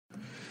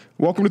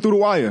Welcome to Through the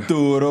Wire.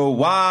 Through the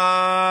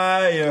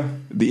Wire.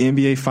 The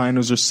NBA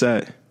Finals are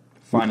set.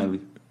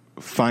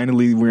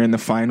 Finally, we're in the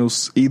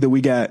finals. Either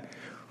we got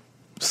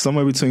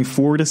somewhere between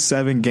 4 to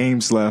 7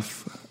 games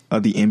left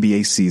of the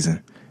NBA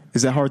season.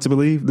 Is that hard to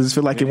believe? Does it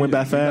feel like it went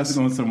that fast? That's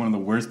going to one of the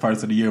worst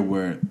parts of the year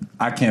where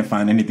I can't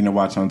find anything to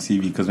watch on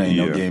TV because there ain't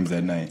no games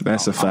that night.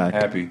 That's a fact.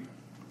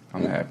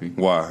 I'm happy.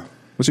 Why?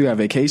 What, you got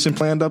vacation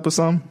planned up or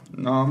something?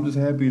 No, I'm just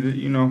happy to,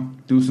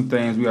 do some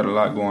things. We got a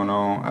lot going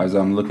on as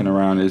I'm looking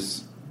around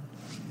this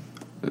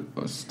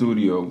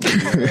studio.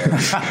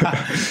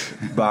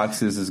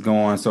 Boxes is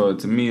going. So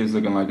to me, it's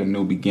looking like a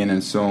new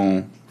beginning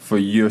soon for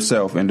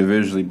yourself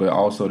individually, but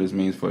also this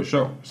means for a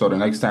show. So the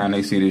next time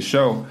they see this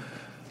show,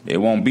 it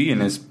won't be in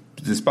this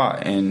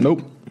spot. And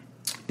nope.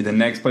 The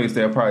next place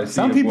they'll probably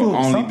see it will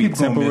only be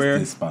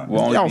temporary.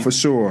 For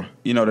sure.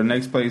 The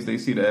next place they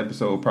see the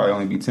episode will probably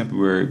only be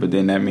temporary, but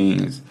then that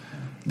means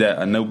that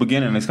a new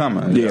beginning is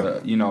coming.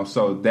 Yeah.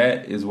 So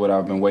that is what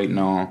I've been waiting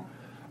on.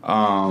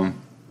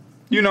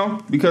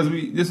 Because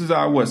this is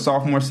our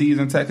sophomore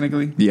season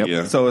technically. Yep.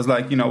 Yeah. So it's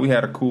like we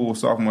had a cool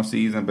sophomore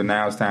season, but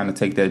now it's time to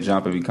take that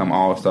jump and become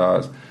all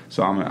stars.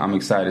 So I'm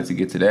excited to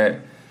get to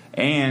that,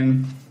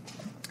 and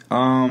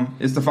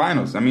it's the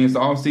finals. I mean, it's the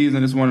off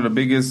season. It's one of the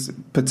biggest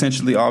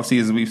potentially off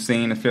seasons we've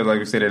seen. It feels like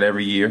we say that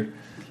every year,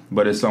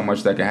 but it's so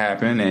much that can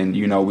happen, and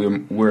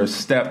we're a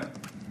step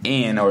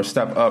in or a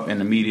step up in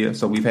the media.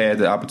 So we've had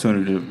the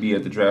opportunity to be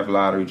at the draft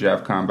lottery,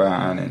 draft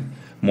combine, and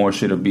more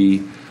shit will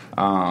be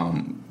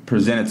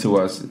presented to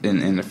us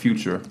in the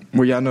future.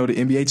 Well, y'all know the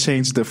NBA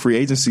changed the free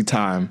agency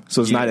time,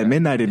 so it's not at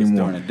midnight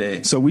anymore. It's during the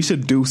day. So we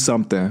should do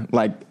something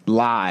like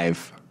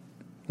live,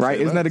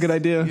 right? Isn't that a good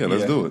idea? Yeah,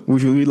 let's do it.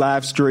 We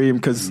live stream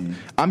because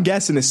I'm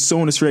guessing as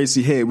soon as free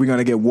agency hit, we're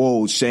gonna get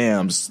Woj,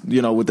 Shams,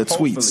 with the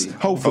tweets.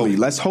 Hopefully,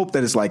 let's hope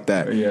that it's like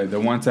that. Yeah,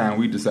 the one time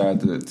we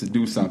decided to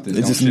do something,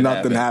 it's just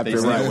nothing happened.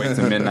 They right? wait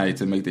till midnight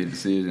to make their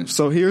decision.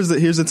 So here's the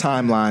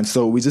timeline.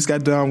 So we just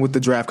got done with the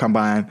draft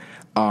combine.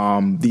 The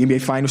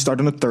NBA Finals start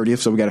on the 30th,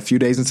 so we got a few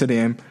days into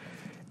them.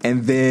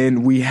 And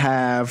then we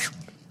have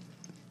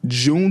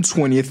June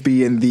 20th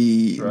being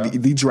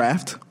the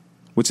draft,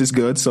 which is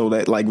good. So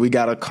that we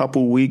got a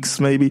couple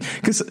weeks maybe.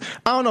 Because,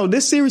 I don't know,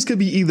 this series could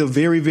be either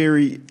very,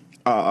 very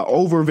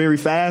over very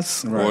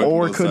fast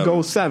or it could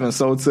go 7.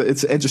 So it's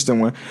an interesting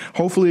one.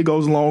 Hopefully it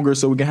goes longer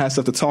so we can have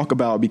stuff to talk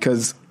about.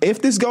 Because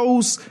if this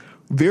goes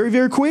very,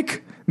 very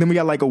quick, then we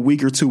got a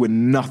week or two with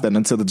nothing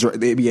until the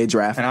NBA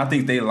draft. And I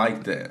think they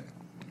like that.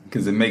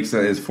 Because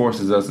it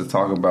forces us to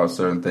talk about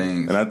certain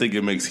things. And I think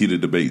it makes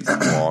heated debates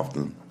more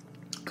often.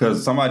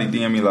 Because somebody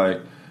DM me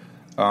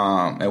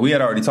and we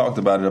had already talked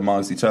about it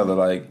amongst each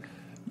other,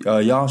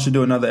 y'all should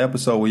do another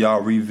episode where y'all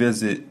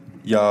revisit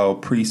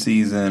y'all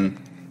preseason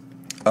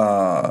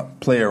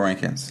player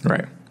rankings.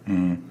 Right.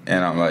 Mm-hmm.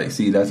 And I'm like,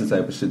 see, that's the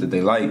type of shit that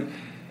they like.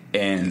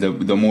 And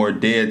the more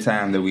dead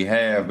time that we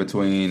have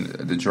between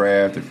the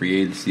draft and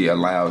free agency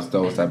allows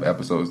those type of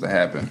episodes to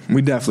happen.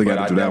 We definitely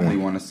got to do that one.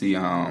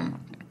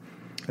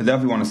 I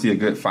definitely want to see a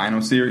good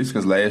final series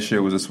because last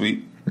year was a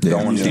sweep.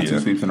 Don't want to see 2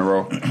 sweeps in a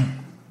row.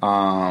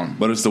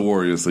 But it's the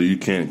Warriors, so you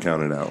can't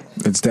count it out.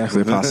 It's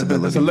definitely a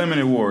possibility. It's a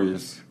limited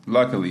Warriors,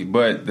 luckily.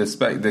 But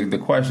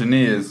the question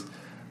is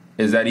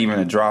that even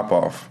a drop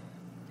off?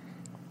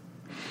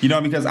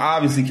 Because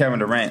obviously Kevin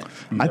Durant.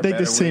 I think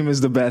this team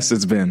is the best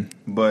it's been,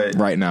 but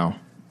right now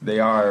they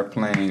are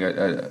playing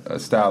a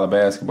style of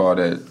basketball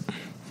that.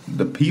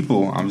 The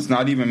people, it's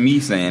not even me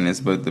saying this,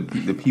 but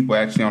the people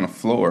actually on the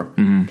floor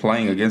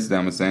playing against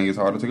them are saying it's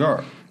harder to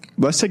guard.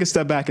 Let's take a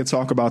step back and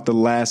talk about the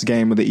last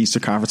game of the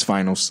Eastern Conference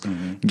Finals,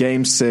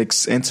 Game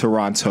 6 in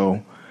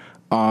Toronto.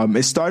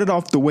 It started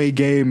off the way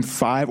Game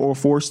 5 or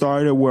 4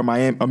 started, where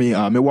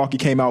Milwaukee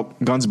came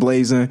out guns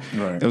blazing.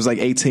 Right. It was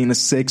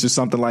 18-6 or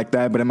something like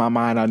that. But in my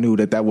mind, I knew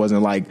that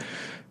wasn't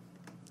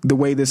the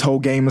way this whole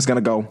game is going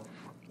to go.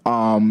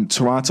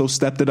 Toronto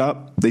stepped it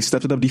up. They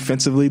stepped it up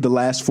defensively the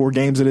last 4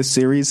 games of this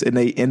series, and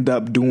they end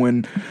up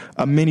doing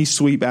a mini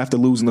sweep after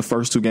losing the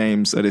first 2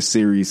 games of this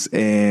series.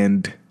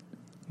 And,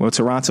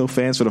 Toronto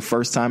fans, for the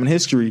first time in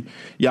history,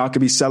 y'all could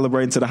be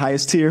celebrating to the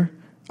highest tier,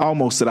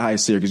 almost to the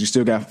highest tier, because you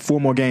still got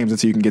 4 more games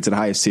until you can get to the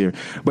highest tier.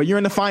 But you're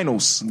in the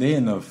finals. They're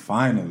in the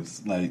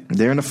finals.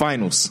 They're in the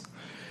finals.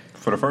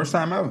 For the first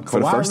time ever. For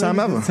the first time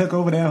ever. Took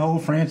over that whole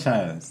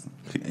franchise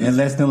in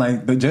less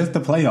than just the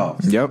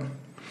playoffs. Yep.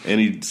 And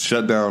he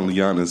shut down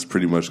Giannis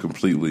pretty much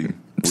completely,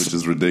 which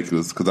is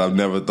ridiculous because I've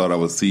never thought I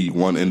would see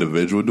one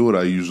individual do it.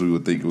 I usually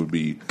would think it would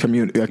be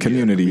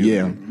community.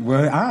 Yeah.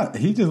 Well,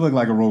 he just looked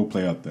like a role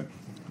player up there.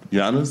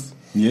 Giannis?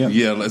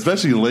 Yeah,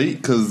 especially late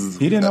because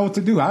he didn't know what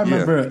to do. I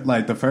remember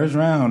the first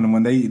round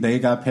when they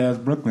got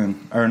past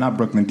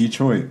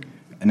Detroit,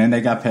 and then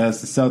they got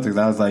past the Celtics.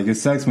 I was like, it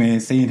sucks when you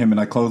ain't seen him in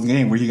that closing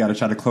game where he got to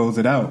try to close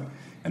it out.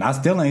 And I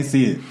still ain't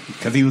see it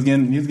because he was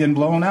getting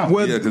blown out.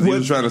 Because he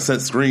was trying to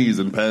set screens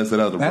and pass it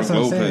out to Brook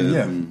Lopez.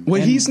 Yeah.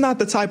 He's not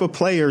the type of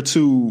player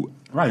to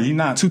he's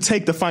not to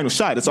take the final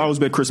shot. It's always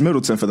been Chris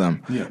Middleton for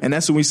them. Yeah. And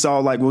that's when we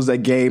saw what was that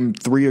Game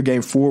 3 or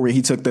Game 4 where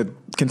he took the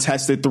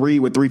contested three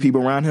with three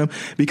people around him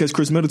because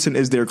Chris Middleton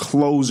is their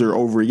closer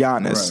over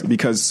Giannis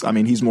because, I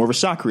mean, he's more of a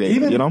shot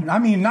creator, you know? I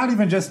mean, not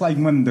even just like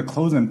when the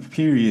closing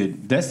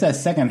period, that's that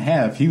second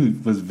half, he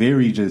was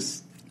very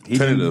just...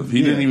 tentative.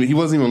 He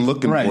wasn't even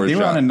looking for a shot. They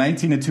were on a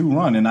 19-2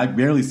 run, and I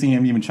barely see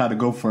him even try to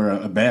go for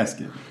a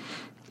basket.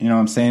 You know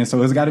what I'm saying? So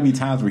there's got to be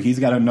times where he's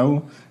got to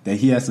know that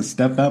he has to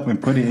step up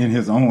and put it in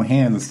his own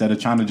hands instead of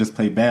trying to just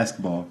play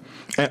basketball.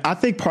 And I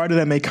think part of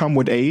that may come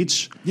with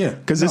age. Yeah.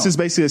 Because this is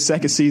basically his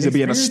second season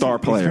being a star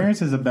player.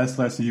 Experience is the best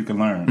lesson you can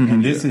learn.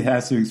 And this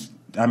has to...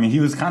 I mean, he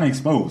was kind of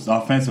exposed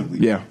offensively.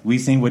 Yeah.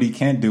 We've seen what he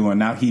can't do, and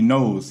now he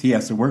knows he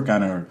has to work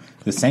on it.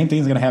 The same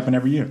thing's going to happen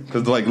every year.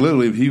 Because, like,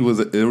 literally,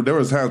 there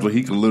was times where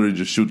he could literally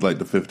just shoot, like,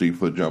 the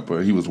 15-foot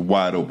jumper. He was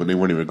wide open. They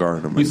weren't even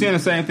guarding him. We've seen the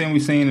same thing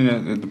we've seen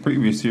in the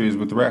previous series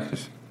with the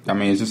Raptors. I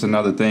mean, it's just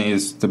another thing.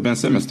 It's the Ben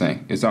Simmons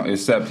thing.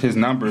 Except his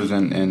numbers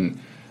and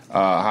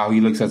how he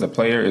looks as a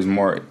player is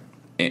more...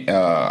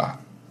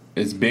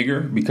 it's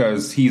bigger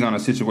because he's on a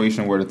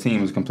situation where the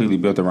team is completely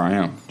built around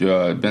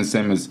him. Ben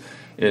Simmons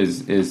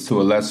is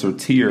to a lesser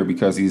tier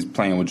because he's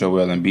playing with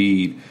Joel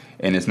Embiid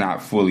and it's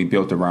not fully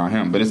built around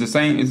him. But it's the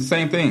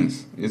same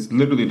things. It's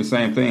literally the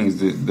same things.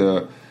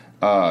 The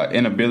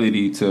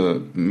inability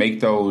to make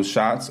those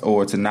shots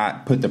or to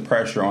not put the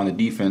pressure on the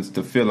defense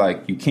to feel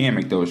like you can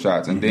make those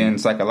shots. And then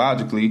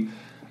psychologically,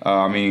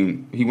 I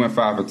mean, he went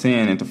 5 of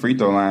 10 at the free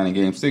throw line in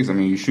Game 6. I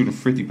mean, you shooting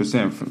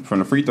 50% from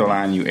the free throw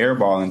line, you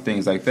airball and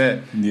things like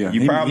that. Yeah,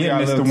 you probably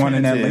are a little one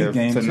in that late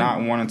game to too.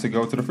 not wanting to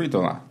go to the free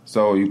throw line.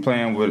 So you're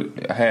playing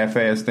with a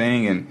half-ass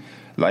thing, and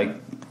like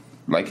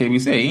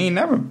KB said, he ain't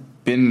never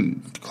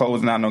been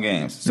closing out no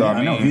games. So yeah,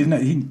 I mean,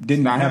 he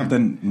didn't have the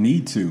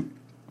need to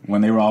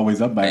when they were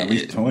always up by at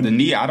least 20. The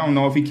knee, I don't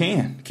know if he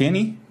can. Can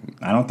he?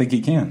 I don't think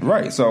he can.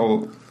 Right.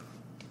 So,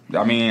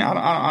 I mean,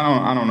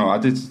 I don't know.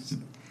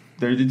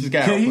 They just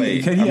got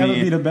outplayed. Can he ever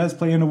be the best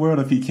player in the world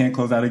if he can't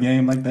close out a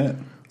game like that?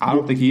 I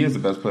don't think he is the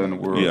best player in the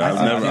world. Yeah,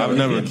 I've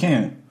never. He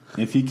can't.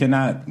 If he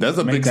cannot, That's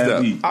a make big that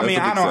step. leap. I mean,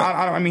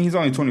 I mean, he's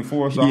only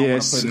 24, so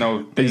Yes, I don't want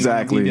to put no thing.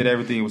 exactly. He did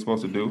everything he was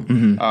supposed to do.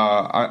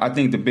 I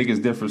think the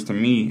biggest difference to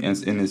me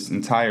in this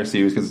entire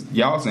series, because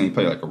y'all saying he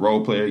played like a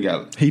role player.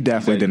 He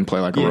definitely didn't play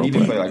like a role He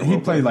player. didn't play like a He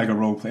role played player. like a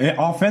role player.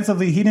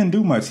 Offensively, he didn't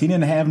do much. He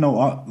didn't have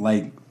no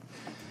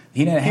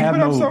He didn't have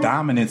put up no some-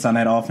 dominance on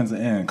that offensive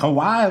end.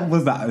 Kawhi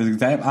was the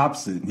exact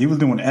opposite. He was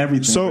doing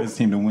everything for his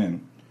team to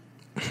win.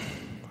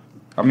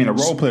 I mean, a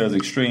role player is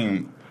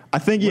extreme. I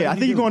think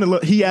you're going to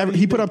look.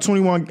 He put up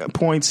 21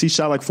 points. He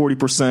shot like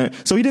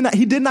 40%. So he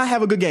did not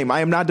have a good game.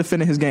 I am not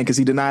defending his game because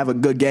he did not have a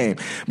good game.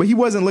 But he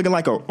wasn't looking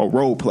like a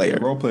role player.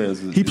 Role players.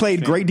 He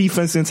played great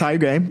defense the entire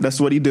game. That's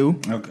what he do.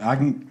 Okay,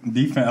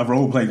 a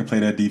role player can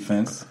play that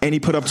defense. And he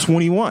put up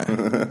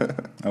 21.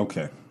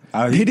 Okay.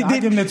 He did, I'll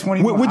give him the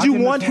 21. Would you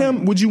want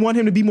him? Would you want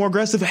him to be more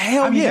aggressive?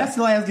 Hell I mean, yeah. that's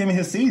the last game of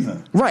his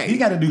season. Right. He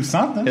got to do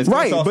something.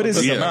 Right, but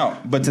it's-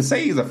 But to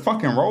say he's a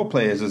fucking role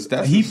player is just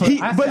that's. I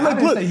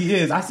didn't say he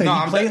is. I said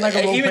he played like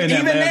a role player.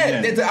 Even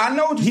that, I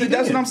know what you said.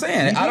 That's what I'm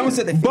saying. I don't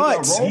say that he's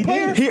But a role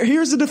player.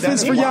 here's the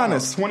defense for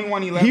Giannis.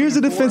 21-11. Here's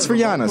the defense for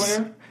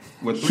Giannis.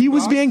 He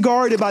was being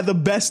guarded by the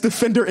best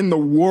defender in the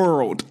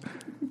world.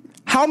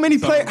 How many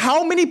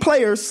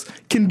players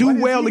can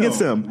do well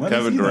against him?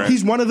 Kevin Durant.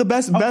 He's one of the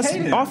best but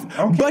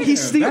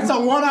he's still that's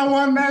a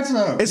one-on-one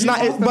matchup. It's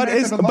not, but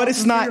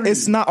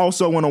it's not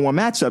also a one-on-one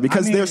matchup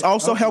because there's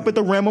also help at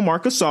the rim of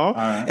Marc Gasol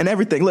and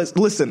everything.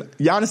 Listen,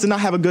 Giannis did not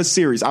have a good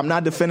series. I'm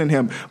not defending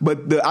him,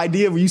 but the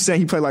idea of you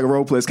saying he played like a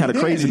role player is kind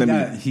of crazy to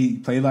me. He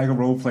played like a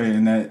role player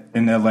in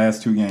that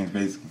last 2 games,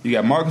 basically. You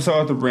got Marc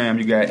Gasol at the rim.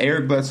 You got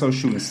Eric Bledsoe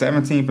shooting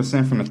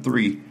 17% from the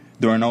 3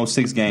 during those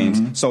 6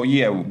 games. So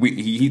yeah,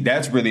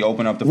 that's really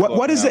opened up the floor.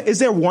 What is it? Is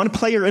there one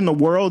player in the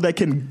world that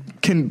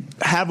can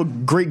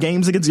have great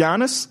games against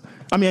Giannis?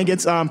 I mean,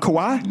 against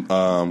Kawhi.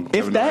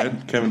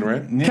 Kevin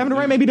Durant. Kevin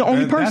Durant may be the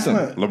only person.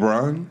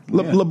 LeBron.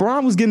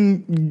 LeBron was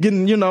getting,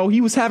 he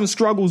was having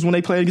struggles when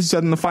they played against each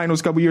other in the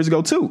finals a couple years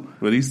ago too.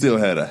 But he still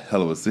had a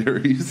hell of a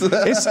series.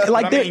 It's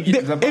like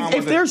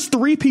if there's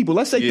 3 people,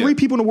 let's say 3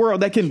 people in the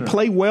world that can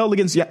play well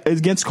against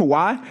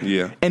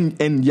Kawhi, and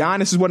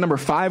Giannis is number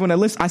 5 on that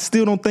list. I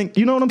still don't think,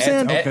 you know what I'm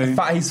saying?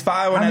 He's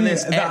 5 on that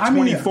list at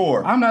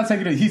 24. I'm not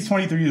taking it. He's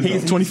 23 years old.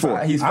 He's 24.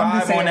 He's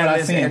 5 on that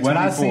list at 24. When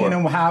I seen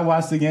him, how I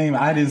watched the game,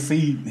 I didn't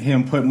see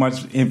him put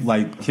much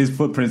his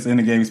footprints in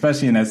the game,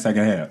 especially in that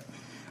second half.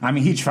 I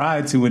mean, he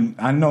tried to, and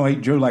I know he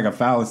drew like a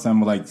foul or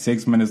something with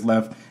 6 minutes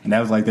left, and that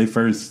was like their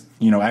first,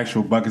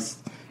 actual buckets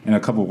in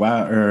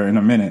in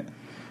a minute.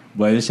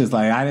 But it's just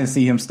I didn't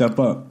see him step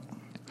up.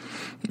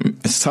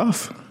 It's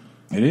tough.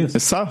 It is.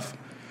 It's tough.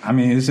 I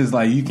mean, it's just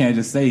you can't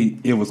just say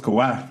it was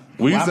Kawhi.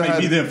 I may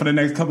be there for the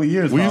next couple of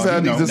years. We used to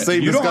have these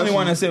same You're discussions. the only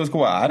one that said it was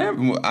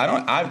Kawhi.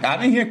 I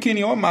didn't hear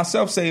Kenny or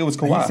myself say it was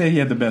Kawhi. He said he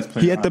had the best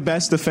player. He had the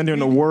best defender in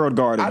the world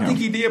guarding him. I think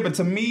he did, but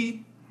to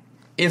me,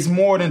 it's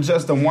more than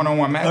just a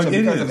one-on-one matchup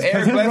because of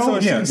Eric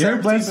Bledsoe.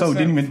 Eric Bledsoe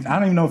didn't even. I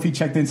don't even know if he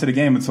checked into the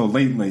game until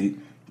late.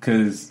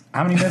 Because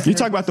how many minutes? You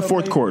talk about the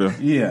fourth quarter.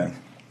 Yeah.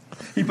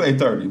 He played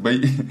 30, but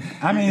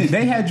I mean,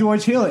 they had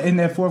George Hill in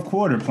that fourth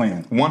quarter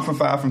playing. 1 for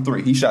 5 from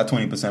 3. He shot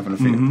 20% from the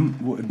field.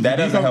 Mm-hmm. That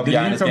doesn't help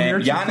Giannis'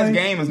 game. Giannis'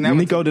 game is never.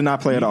 Nico did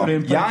not play at all.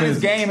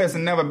 Giannis' game has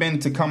never been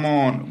to come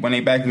on when they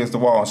back against the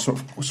wall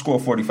and score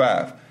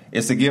 45.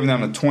 It's to give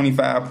them the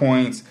 25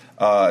 points,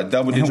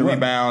 double-digit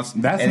rebounds.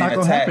 That's not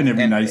going to happen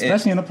every night,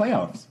 especially in the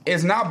playoffs.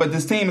 It's not, but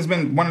this team has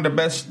been one of the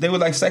best. They were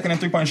like second in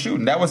three-point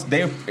shooting. They're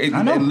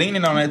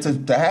leaning on it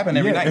to happen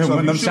every night. So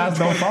when them shots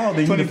don't fall,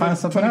 they need to find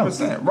something else.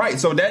 Right,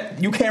 so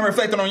that you can't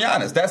reflect it on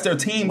Giannis. That's their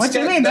team. What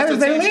you mean? That is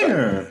their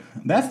leader.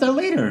 That's their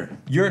leader.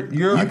 You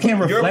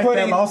can't reflect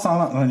that loss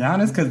on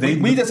Giannis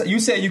because you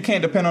said you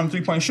can't depend on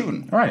three-point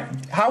shooting. Right.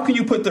 How can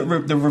you put the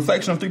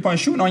reflection of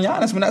three-point shooting on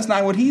Giannis when that's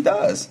not what he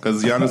does?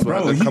 Because Giannis will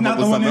have to come up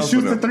with something else.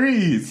 Shoots the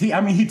threes. He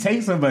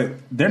takes them, but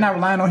they're not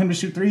relying on him to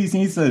shoot threes. He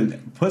needs to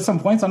put some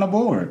points on the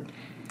board.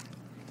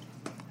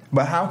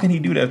 But how can he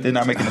do that if they're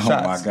not making the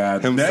shots? Oh my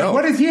God! Himself.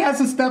 What if he has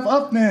to step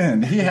up?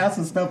 Then he has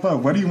to step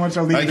up. What do you want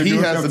your leader to do? He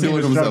has to do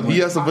it himself. He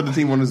has to put the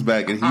team on his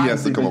back, and he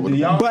has to come up with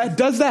it. But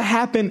does that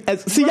happen?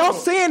 Y'all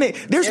saying it?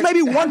 There's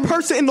maybe one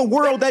person in the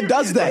world that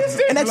does that,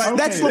 and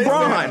that's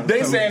LeBron.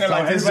 They saying it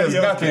like it's just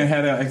else nothing. Can't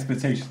have that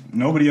expectation.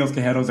 Nobody else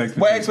can have those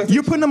expectations.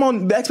 You're putting them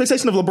on the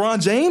expectation of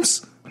LeBron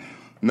James.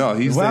 No,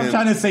 he's what saying, I'm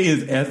trying to say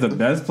is, as the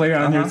best player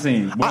on your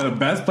team, one of the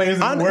best players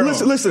in the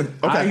world. Listen.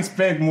 Okay. I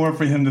expect more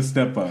for him to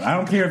step up. I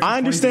don't care. If I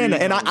understand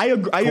that, and I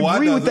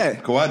agree with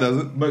that. Kawhi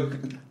doesn't. But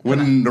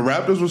when the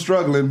Raptors were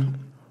struggling,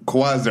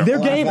 Kawhi's there.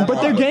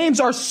 Their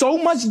games are so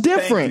much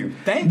different.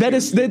 Thank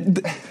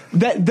you.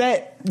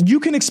 That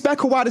you can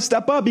expect Kawhi to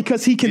step up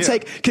because he can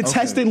take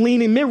contested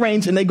leaning mid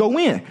range and they go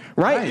in,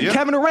 right?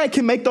 Kevin Durant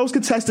can make those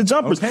contested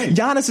jumpers.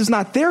 Giannis is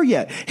not there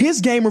yet.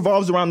 His game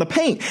revolves around the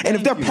paint, and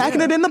if they're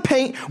packing it in the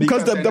paint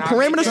because the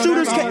perimeter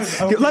shooters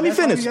can't. Let me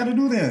finish.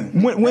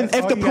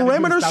 If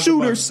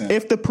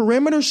the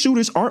perimeter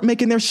shooters aren't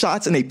making their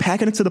shots and they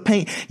packing it to the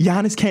paint,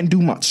 Giannis can't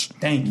do much.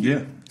 Thank you.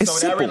 Yeah. It's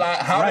simple.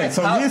 How do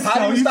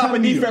you stop a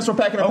defense from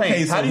packing the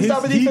paint? How do you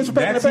stop a defense from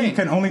packing the paint? That team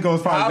can only go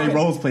as far as their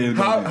roles players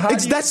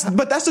go.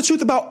 But that's the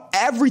truth about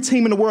every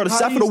team in the world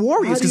except for the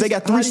Warriors because they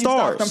got 3 stars. How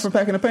do you stop them from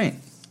packing the paint?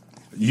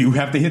 You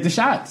have to hit the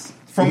shots.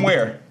 From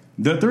where?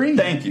 The 3.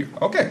 Thank you.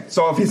 Okay,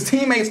 so if his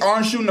teammates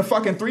aren't shooting the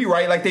fucking 3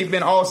 right, like they've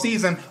been all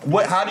season,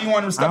 how do you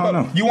want him to step up?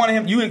 Know. You want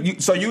him.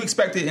 So you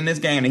expected in this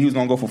game that he was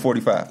going to go for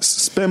 45,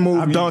 spin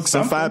move, dunks,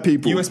 and 5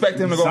 people. You expect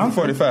him to go for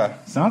 45?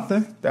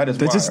 Something. That is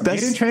wild. They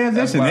didn't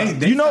transition.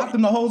 They stopped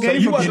them the whole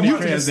game.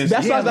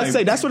 That's what I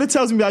say. That's what it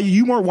tells me about you.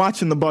 You weren't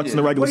watching the Bucks in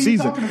the regular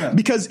season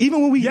because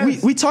even when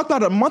we talked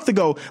about it a month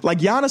ago, like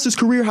Giannis's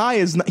career high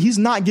he's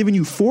not giving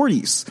you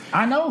 40s.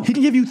 I know he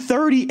can give you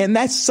 30, and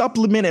that's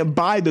supplemented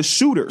by the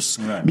shooters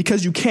because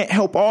you can't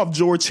help off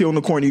George Hill in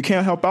the corner. You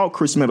can't help out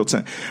Chris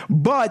Middleton.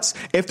 But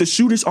if the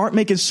shooters aren't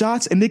making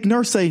shots, and Nick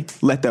Nurse say,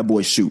 let that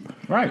boy shoot.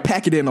 Right.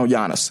 Pack it in on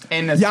Giannis.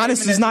 And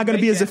Giannis is not going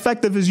to be as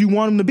effective as you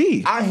want him to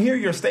be. I hear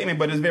your statement,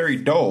 but it's very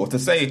dull to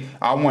say,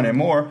 I wanted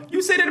more.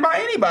 You said it about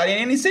anybody in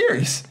any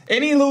series.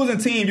 Any losing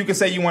team, you can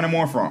say you wanted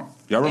more from.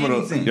 Y'all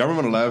remember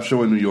the live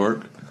show in New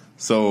York?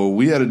 So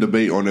we had a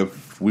debate on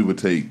if we would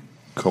take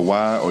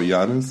Kawhi or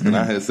Giannis, and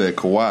I had said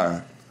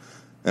Kawhi.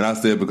 And I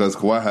said because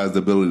Kawhi has the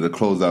ability to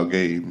close out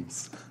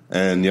games.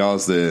 And y'all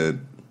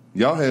said,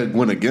 y'all had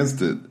went against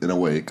it in a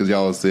way because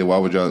y'all said, why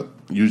would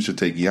you should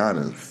take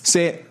Giannis?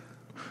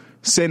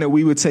 Saying that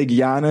we would take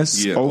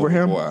Giannis over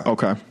him? Kawhi.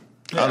 Okay.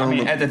 Yeah,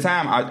 at the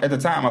time,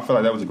 I feel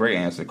like that was a great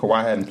answer.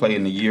 Kawhi hadn't played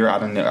in a year. I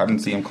didn't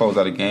see him close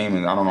out a game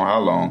in I don't know how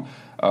long.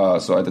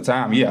 So at the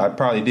time, I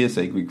probably did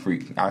say Greek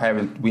Freak.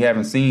 We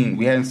hadn't seen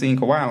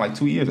Kawhi in like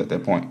 2 years at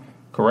that point.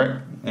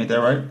 Correct? Ain't that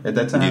right? At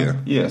that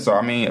time? Yeah. So,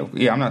 I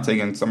mean, I'm not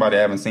taking somebody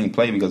I haven't seen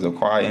play because of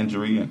Kawhi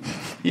injury.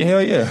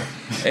 Hell yeah.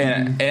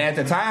 And at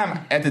the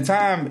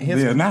time,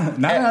 his... Yeah, now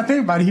that I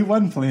think about it, he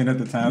wasn't playing at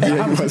the time.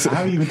 So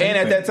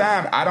at that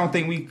time, I don't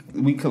think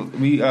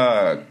we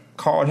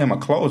called him a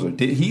closer.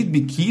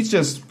 He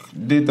just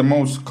did the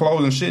most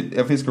closing shit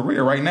of his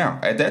career right now.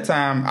 At that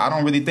time, I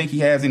don't really think he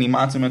has any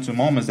monumental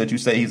moments that you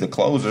say he's a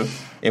closer.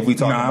 If we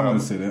talk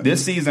about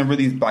this season,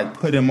 really like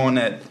put him on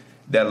that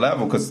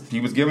level because he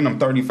was giving them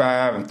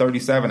 35 and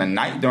 37 a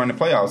night during the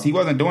playoffs. He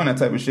wasn't doing that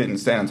type of shit in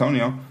San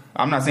Antonio.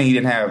 I'm not saying he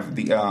didn't have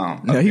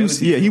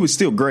the. He was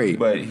still great,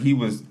 but he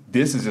was.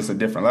 This is just a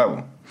different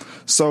level.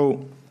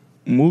 So,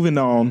 moving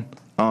on.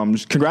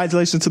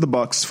 Congratulations to the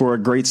Bucks for a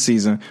great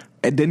season.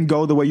 It didn't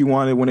go the way you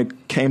wanted when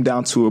it came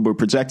down to it, but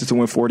projected to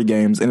win 40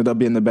 games. Ended up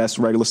being the best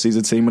regular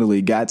season team in the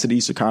league. Got to the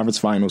Eastern Conference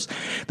Finals.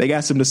 They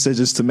got some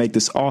decisions to make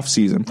this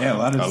offseason. Yeah,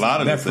 a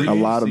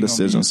lot of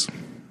decisions.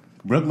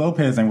 Brook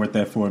Lopez ain't worth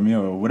that $4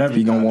 million or whatever.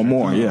 He gonna want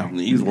more, yeah.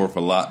 He's worth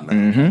a lot now.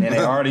 Mm-hmm.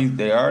 And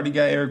they already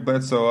got Eric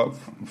Bledsoe up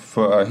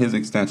for his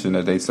extension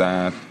that they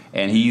signed,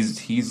 and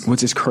he's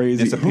which is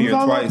crazy. Disappeared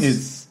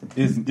twice.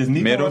 Is Nico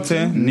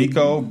Middleton,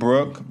 Nico,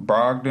 Brooke,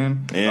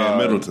 Brogdon, And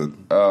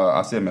Middleton.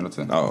 I said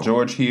Middleton. Oh.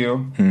 George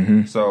Hill.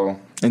 So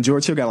And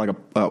George Hill got like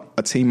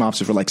a team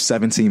option for like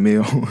 17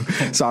 mil.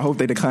 So I hope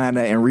they decline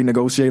that and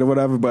renegotiate or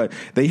whatever. But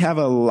they have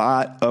a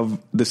lot of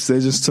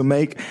decisions to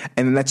make.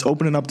 And that's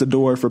opening up the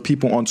door for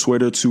people on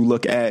Twitter to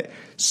look at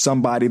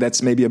somebody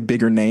that's maybe a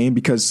bigger name.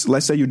 Because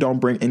let's say you don't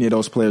bring any of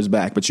those players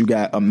back, but you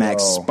got a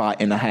max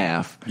spot and a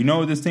half. you know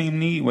what this team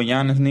need? What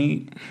Giannis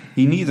need?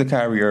 He needs a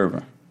Kyrie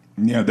Irving.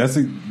 Yeah,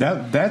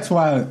 that's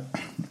why.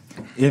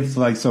 If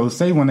like so,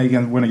 say when they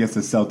went against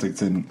the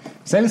Celtics, and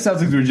say the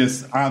Celtics were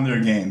just on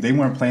their game, they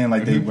weren't playing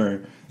like they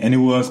were, and it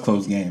was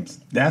close games.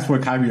 That's where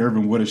Kyrie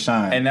Irving would have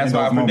shined, And that's in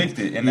what those I moments.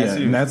 predicted, and that's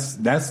and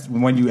it. that's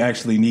when you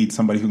actually need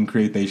somebody who can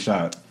create their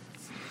shot.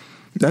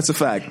 That's a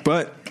fact.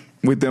 But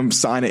with them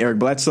signing Eric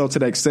Bledsoe to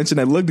the extension,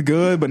 that looked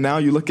good. But now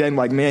you look at him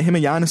like, man, him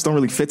and Giannis don't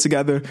really fit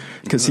together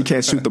because he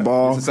can't shoot the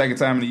ball. It's the second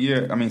time in a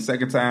year. I mean,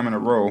 second time in a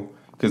row.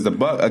 Because the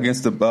Buck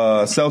against the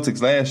Celtics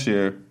last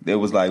year, it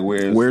was like,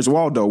 Where's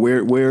Waldo?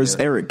 Where's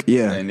Eric?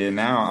 Yeah. And then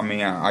now, I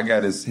mean, I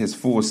got his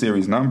full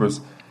series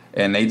numbers,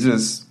 and they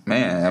just,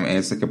 man, I mean,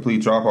 it's a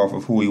complete drop off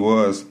of who he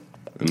was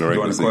during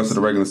the course of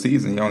the regular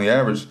season. He only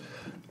averaged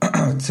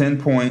 10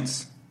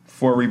 points,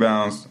 4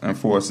 rebounds, and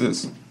 4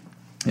 assists.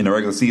 In the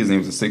regular season, he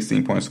was a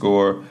 16-point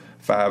scorer,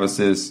 5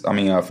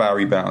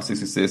 rebounds,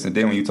 6 assists. And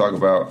then when you talk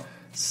about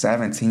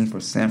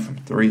 17% from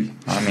 3,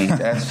 I mean,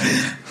 that's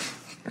just...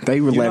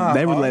 They were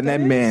letting that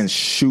man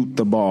shoot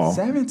the ball.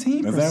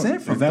 17%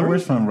 from Is that 3.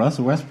 worse from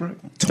Russell Westbrook?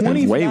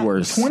 Way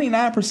worse.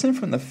 29%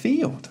 from the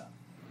field.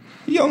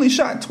 He only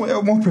shot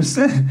 12 more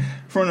percent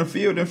from the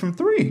field than from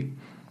 3.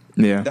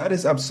 Yeah. That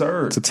is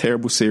absurd. It's a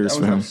terrible series That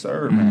for was him.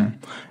 absurd, man.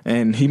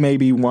 And he may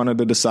be one of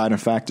the deciding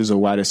factors of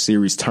why the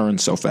series turned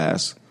so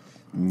fast.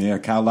 Yeah,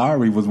 Kyle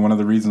Lowry was one of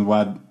the reasons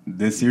why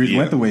this series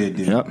went the way it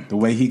did. Yep. The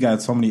way he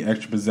got so many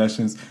extra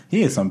possessions.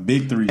 He had some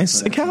big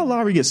threes. And Kyle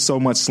Lowry gets so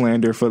much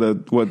slander for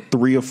the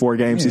 3 or 4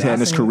 games he's had in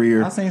his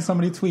career. I seen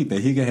somebody tweet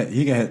that he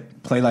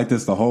could play like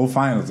this the whole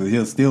finals and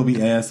he'll still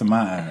be ass in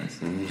my eyes.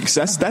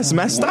 That's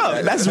messed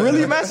up. That's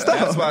really messed up.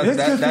 That's why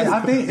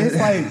I think it's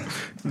like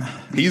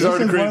He's This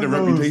already is created a one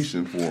of those-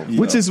 reputation for him.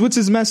 Which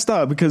is messed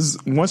up because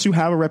once you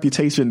have a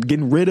reputation,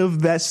 getting rid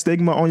of that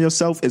stigma on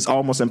yourself is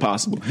almost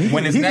impossible.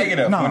 when it's he-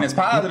 negative, no. when it's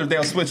positive,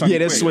 they'll switch on Yeah, you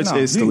they'll quick. switch. no,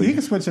 instantly. he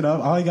can switch it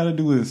up. All you got to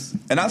do is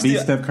And I beat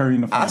still, Steph Curry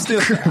in the I finals.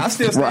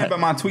 still stand Right. by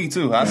my tweet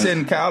too. I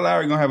said Kyle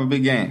Lowry gonna have a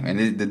big game,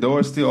 and the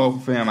door is still open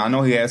for him. I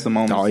know he had some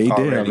moments. Oh, he did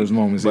already, have his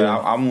moments, but yeah.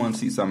 I want to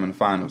see something in the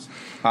finals.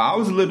 I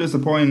was a little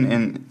disappointed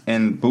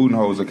in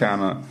Budenholzer,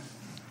 kind of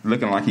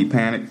looking like he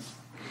panicked.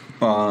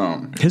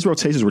 His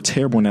rotations were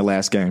terrible in that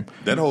last game.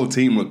 That whole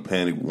team looked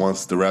panicked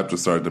once the Raptors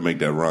started to make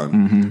that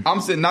run.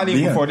 I'm saying not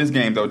even Yeah. before this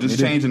game though. Just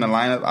changing the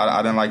lineup,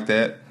 I didn't like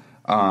that.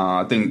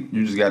 I think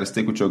you just got to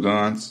stick with your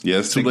guns. Yeah,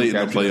 it's too Stick late with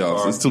in the Captain playoffs.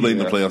 Star. It's too late in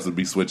the Yeah. playoffs to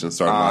be switching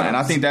starting lineups. And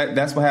I think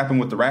that's what happened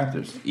with the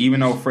Raptors.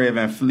 Even though Fred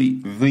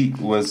VanVleet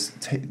was,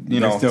 still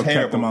kept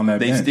terrible, him on that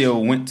they bench.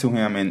 still went to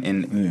him,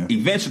 and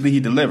eventually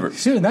he delivered.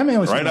 Shit, that man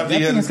was Right shooting, after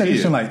he had his said he kid.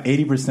 shooting like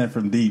 80%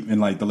 from deep in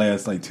like the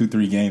last like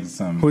 2-3 games or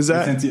something. Who's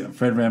that?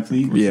 Fred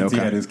VanVleet. Yeah, since he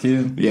okay. had his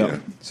kid. Yeah.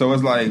 So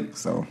it's like,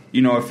 So-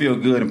 it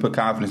feels good and put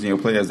confidence in your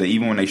players that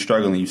even when they're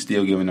struggling, you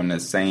still giving them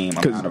that same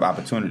amount of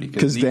opportunity.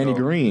 Because Danny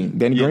Green on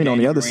Danny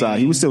the other Green. side,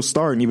 he was still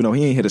starting, even though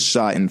he ain't hit a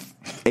shot in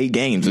 8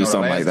 games or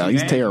something like that.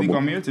 He's terrible.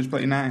 Nico Mirotic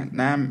played nine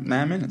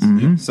minutes.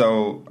 Mm-hmm.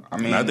 So I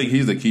mean, And I think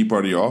he's the key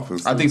part of your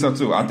offense. I think so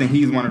too. I think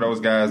he's one of those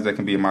guys that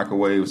can be a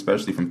microwave,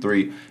 especially from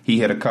 3. He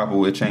hit a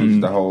couple; it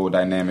changed the whole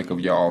dynamic of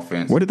your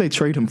offense. What did they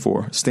trade him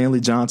for? Stanley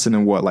Johnson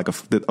and what, like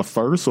a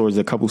first or is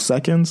it a couple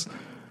seconds?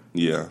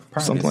 Yeah.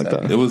 Something like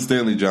that. It was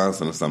Stanley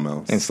Johnson or something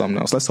else. And something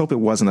else. Let's hope it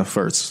wasn't a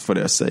first for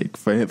their sake.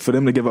 For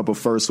them to give up a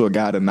first to a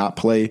guy to not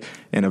play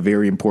in a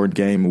very important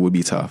game, it would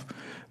be tough.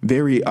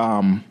 Very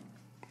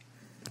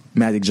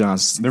Magic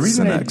Johnson. The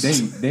reason next.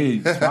 they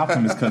swapped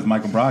him is because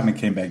Michael Brogdon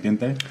came back, didn't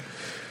they?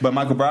 But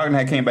Michael Brogdon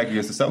had came back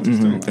against the Celtics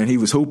too. and he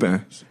was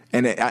hooping.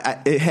 And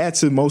it had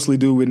to mostly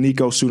do with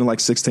Nico shooting like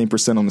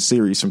 16% on the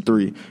series from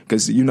 3.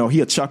 Because,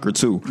 he a chucker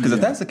too. Because if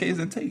that's the case,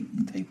 then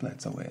take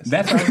Bledsoe ass.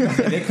 That's right.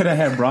 They could have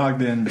had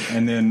Brogdon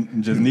and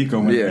then just Nico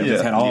went there and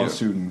just had all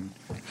shooting.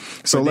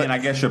 So Then I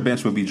guess your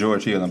bench would be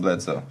George Hill and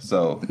Bledsoe.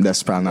 So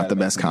that's probably not the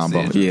best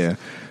combo. Decisions. Yeah.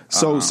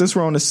 So since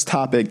we're on this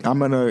topic, I'm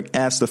going to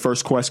ask the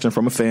first question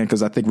from a fan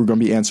because I think we're going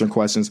to be answering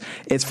questions.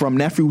 It's from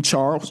nephew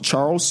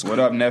Charles. What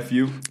up,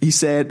 nephew? He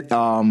said,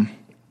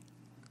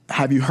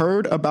 have you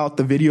heard about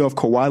the video of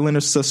Kawhi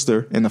Leonard's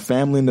sister and the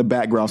family in the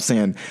background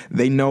saying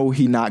they know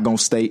he not going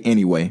to stay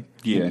anyway?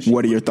 Yeah.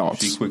 What are your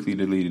thoughts? She quickly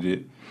deleted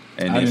it,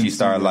 and I then didn't she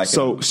started see it. like.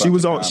 So she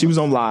was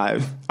on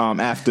live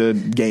after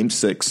Game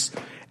 6,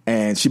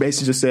 and she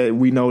basically just said,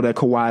 "We know that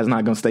Kawhi is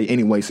not going to stay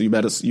anyway, so you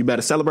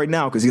better celebrate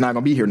now because he's not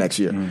going to be here next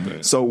year."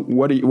 Mm-hmm. So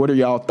what are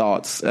y'all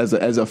thoughts as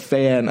a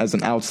fan, as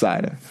an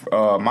outsider?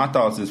 My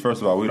thoughts is,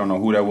 first of all, we don't know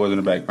who that was in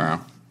the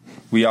background.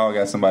 We all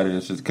got somebody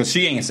that's just because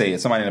she ain't say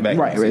it. Somebody in the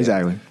background, Right, said it.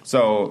 exactly.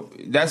 So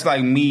that's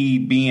like me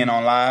being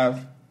on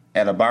live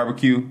at a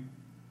barbecue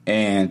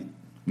and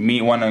me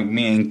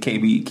and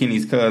KB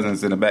Kenny's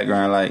cousins in the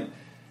background, like,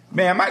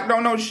 man, Mike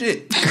don't know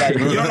shit. Like,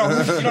 you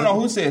don't know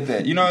who said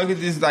that. You know,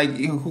 it's just like,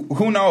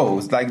 who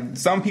knows? Like,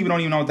 some people don't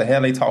even know what the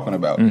hell they talking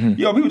about.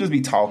 Yo, people just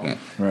be talking.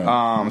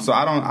 Right. So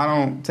I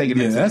don't take it.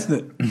 Yeah, into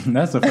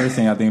that's the first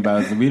thing I think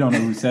about is we don't know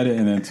who said it,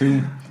 and then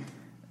two,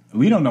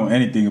 we don't know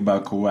anything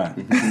about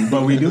Kawhi,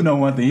 but we do know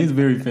one thing: he's a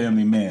very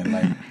family man.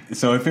 Like,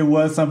 so if it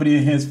was somebody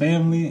in his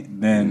family,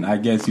 then I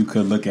guess you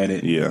could look at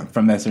it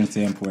from that certain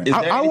standpoint. Is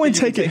there I wouldn't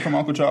take it from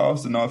Uncle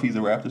Charles to know if he's a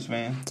Raptors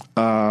fan.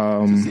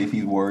 To see if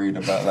he's worried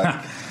about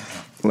like.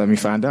 Let me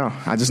find out.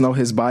 I just know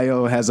his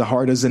bio has a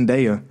heart of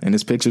Zendaya and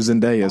his picture's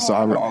Zendaya. So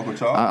Uncle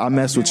Charles. I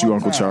mess with you,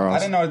 Uncle Charles. I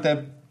didn't know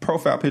that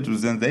profile picture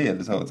was Zendaya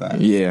this whole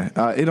time. Yeah,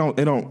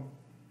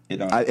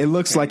 it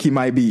looks like he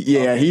might be.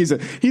 Yeah, okay. He's a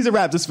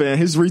Raptors fan.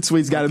 His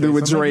retweets got to do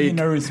with Drake. You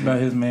nervous about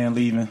his man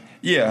leaving?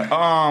 Yeah.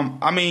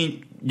 I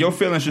mean, your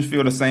feelings should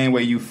feel the same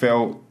way you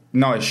felt.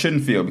 No, it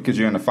shouldn't feel because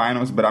you're in the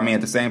finals. But I mean, at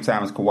the same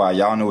time as Kawhi,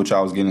 y'all knew what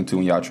y'all was getting into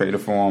when y'all traded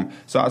for him.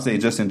 So I say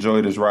just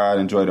enjoy this ride,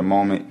 enjoy the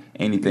moment.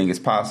 Anything is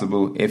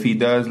possible. If he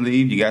does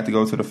leave, you got to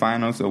go to the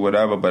finals or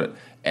whatever. But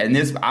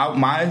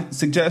my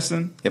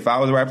suggestion, if I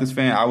was a Raptors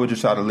fan, I would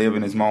just try to live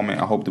in this moment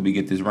and hope that we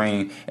get this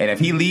ring. And if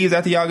he leaves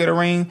after y'all get a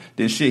ring,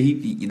 then shit,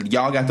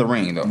 y'all got the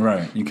ring though.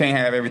 Right. You can't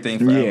have everything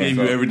forever. Yeah, gave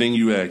you everything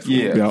you asked for.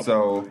 Yeah. Yep.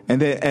 So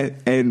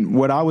and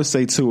what I would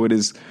say to it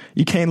is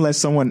you can't let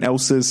someone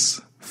else's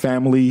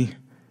family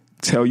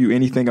tell you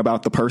anything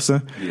about the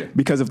person. Yeah.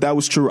 Because if that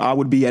was true, I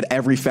would be at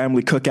every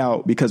family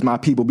cookout because my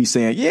people be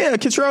saying, yeah,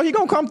 Kentrell, he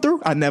gonna come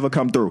through. I never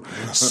come through.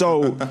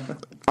 So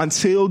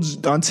until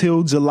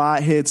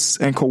July hits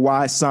and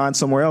Kawhi signs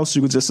somewhere else,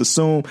 you could just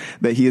assume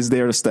that he is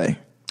there to stay.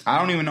 I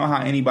don't even know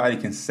how anybody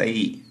can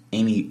say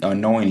any or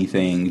know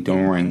anything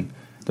during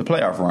the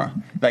playoff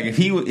run. Like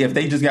if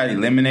they just got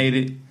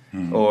eliminated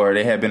or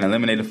they had been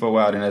eliminated for a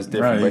while, then that's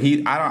different.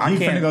 Right. But I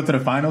can't go to the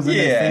finals. And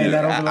yeah,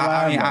 that over the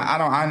line?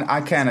 I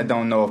kind of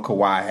don't know if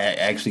Kawhi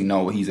actually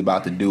know what he's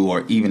about to do,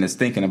 or even is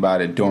thinking about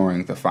it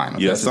during the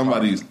finals. Yeah,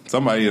 somebody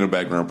in the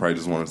background probably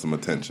just wanted some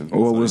attention.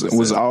 Or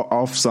was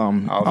off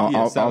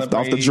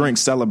the drink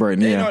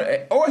celebrating.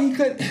 Yeah, or he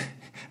could.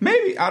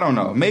 Maybe I don't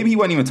know. Maybe he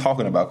wasn't even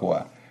talking about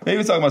Kawhi. Maybe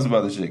he's talking about some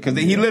other shit. Because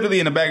he literally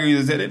in the back of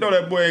his said, they know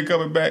that boy ain't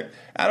coming back.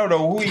 I don't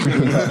know who he was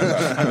talking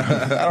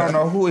about. I don't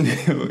know who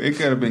it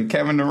could have been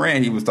Kevin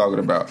Durant he was talking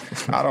about.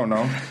 I don't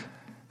know.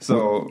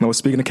 So no,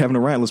 speaking of Kevin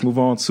Durant, let's move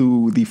on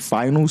to the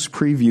finals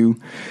preview.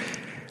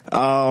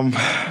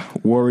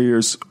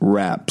 Warriors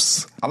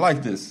Raps. I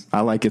like this.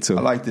 I like it too.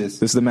 I like this.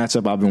 This is the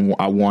matchup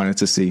I wanted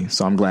to see,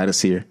 so I'm glad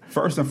it's here.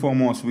 First and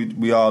foremost,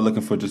 we all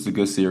looking for just a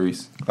good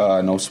series.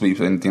 No sweeps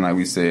or anything like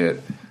we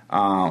said.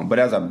 But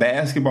as a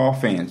basketball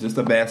fan,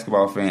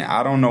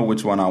 I don't know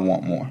which one I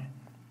want more.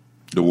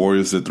 The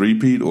Warriors to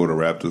three-peat or the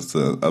Raptors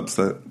to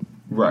upset?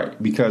 Right,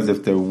 because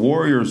if the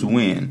Warriors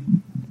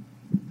win,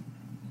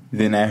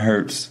 then that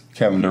hurts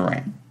Kevin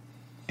Durant.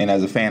 And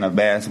as a fan of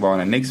basketball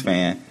and a Knicks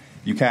fan,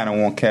 you kind of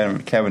want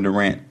Kevin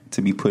Durant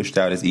to be pushed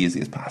out as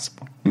easy as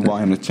possible. You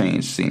want him to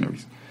change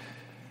sceneries.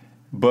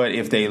 But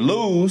if they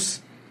lose,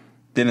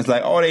 then it's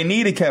like, oh, they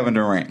needed Kevin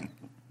Durant.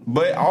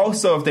 But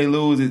also, if they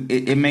lose,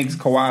 it makes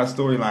Kawhi's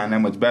storyline that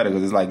much better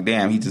because it's like,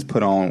 damn, he just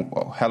put on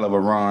a hell of a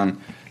run,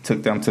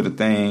 took them to the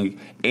thing,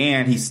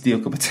 and he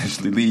still could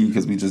potentially leave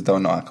because we just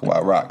don't know how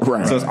Kawhi rock.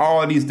 Right. So it's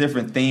all these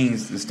different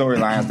things, the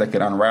storylines that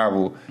could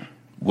unravel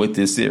with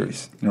this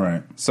series.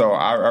 Right. So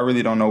I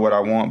really don't know what I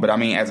want, but I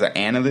mean, as an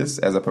analyst,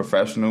 as a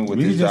professional with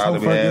this job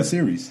that we have,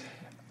 series.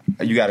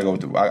 You got to go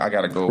with I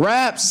got to go.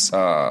 Raps.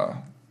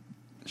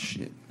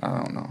 Shit. I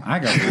don't know. I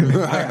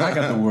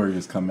got the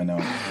Warriors coming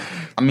out.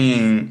 I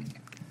mean,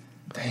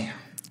 damn.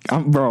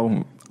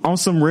 Bro, on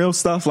some real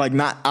stuff, I'm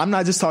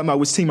not just talking about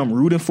which team I'm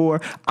rooting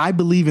for. I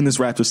believe in this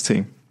Raptors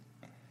team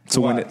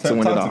to win it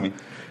all. Me.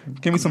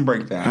 Give me some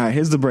breakdown. All right,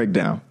 here's the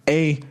breakdown.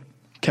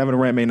 Kevin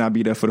Durant may not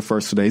be there for the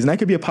first 2 days, and that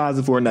could be a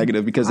positive or a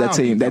negative because that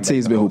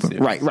team's been hooping.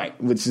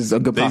 Right, which is a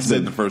good they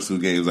possibility. They said the first 2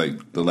 games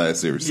like the last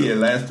series. Yeah,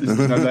 last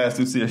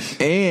 2 series.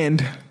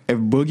 And if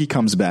Boogie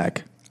comes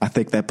back, I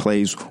think that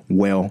plays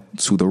well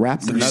to the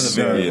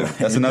Raptors.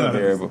 That's another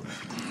variable.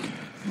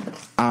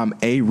 I'm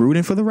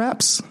rooting for the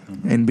Raps,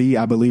 and B,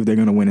 I believe they're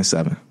going to win in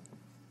 7.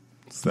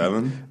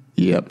 7?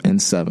 Yep, in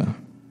 7.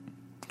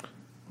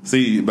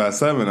 See, by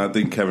 7, I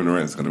think Kevin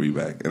Durant's going to be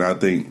back, and I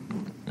think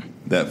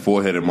that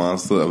four-headed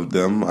monster of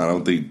them, I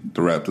don't think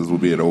the Raptors will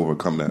be able to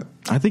overcome that.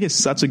 I think it's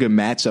such a good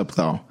matchup,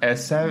 though. At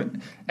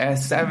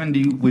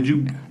 70, would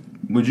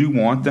you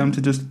want them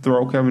to just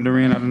throw Kevin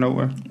Durant out of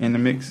nowhere in the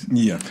mix?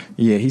 Yeah,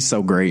 he's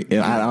so great.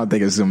 I don't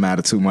think it's gonna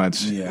matter too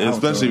much. Yeah,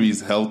 especially if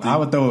he's healthy. I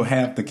would throw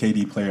half the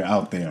KD player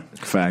out there.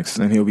 Facts,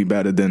 and he'll be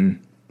better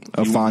than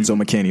Alfonso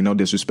McKinney. No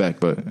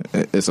disrespect, but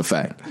it's a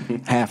fact.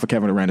 Half of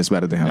Kevin Durant is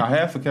better than him. Now,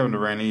 half of Kevin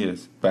Durant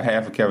is, but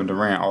half of Kevin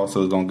Durant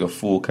also is gonna get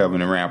full Kevin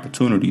Durant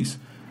opportunities.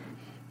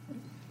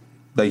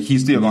 Like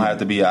he's still gonna have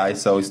to be an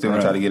ISO. He's still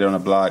gonna try to get it on the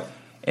block.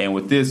 And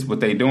with this,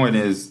 what they doing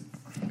is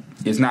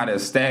it's not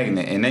as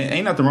stagnant. And there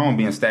ain't nothing wrong with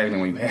being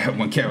stagnant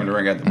when Kevin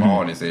Durant got the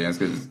ball in his hands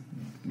because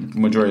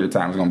majority of the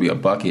time it's gonna be a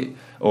bucket.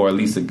 or at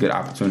least a good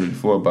opportunity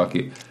for a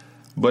bucket.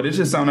 But it's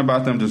just something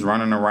about them just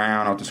running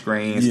around off the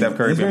screen. Steph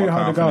Curry it's being very more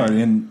hard to guard,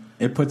 confident. and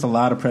it puts a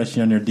lot of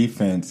pressure on their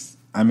defense.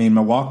 I mean,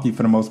 Milwaukee,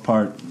 for the most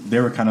part,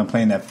 they were kind of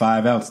playing that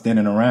 5 out,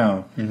 standing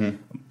around.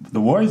 The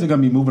Warriors are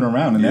going to be moving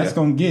around, and that's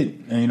going to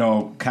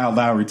get, Kyle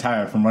Lowry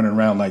tired from running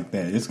around like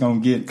that. It's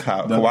going to get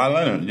Kawhi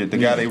Leonard, the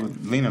guy they were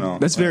leaning on.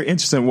 That's very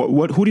interesting.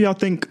 Who do y'all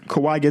think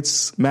Kawhi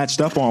gets matched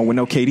up on with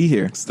no KD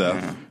here?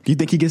 Steph. Do you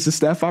think he gets a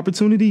Steph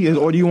opportunity,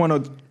 or do you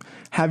want to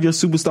have your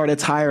superstar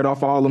that's tired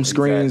off all them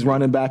screens,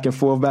 running back and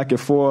forth?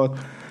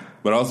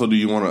 But also, do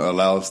you want to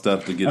allow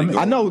Steph to get it going?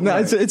 I know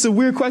it's a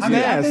weird question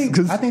to ask.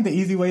 I think the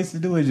easy ways to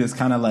do it is just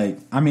kind of like,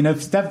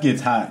 if Steph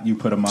gets hot, you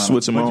put him on.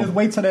 Switch him on. Just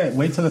wait till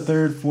the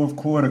third, fourth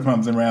quarter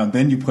comes around,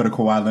 then you put a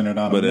Kawhi Leonard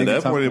on. But at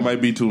that point, it might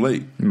be too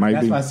late.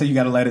 That's why I say you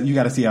got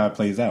to see how it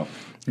plays out.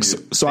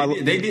 So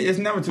they did. It's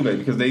never too late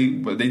because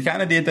they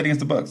kind of did that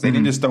against the Bucks. They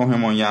didn't just throw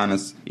him on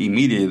Giannis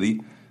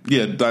immediately.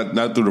 Yeah,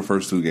 not through the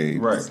first 2 games.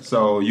 Right.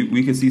 So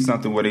we could see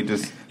something where they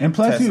just and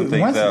plus testing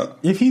things out.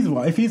 if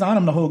he's on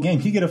him the whole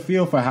game, he get a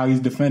feel for how he's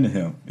defending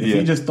him. If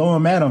he just throw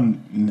him at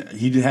him,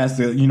 he just has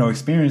to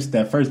experience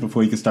that first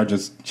before he can start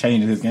just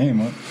changing his game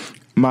up.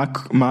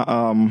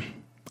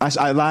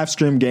 I live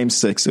streamed Game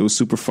 6. It was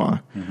super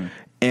fun,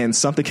 and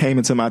something came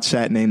into my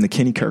chat named the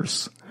Kenny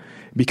Curse.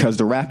 Because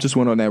the Raptors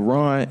went on that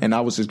run, and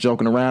I was just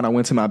joking around. I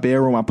went to my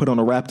bedroom, I put on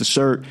a Raptors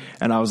shirt,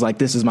 and I was like,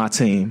 this is my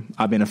team.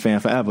 I've been a fan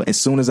forever. As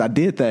soon as I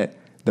did that,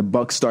 the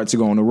Bucks start to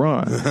go on the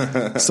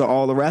run. So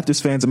all the Raptors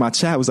fans in my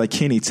chat was like,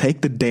 Kenny, take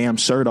the damn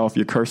shirt off.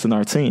 You're cursing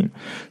our team.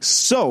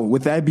 So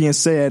with that being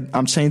said,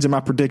 I'm changing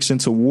my prediction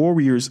to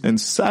Warriors in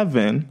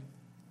 7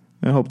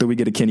 and hope that we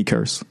get a Kenny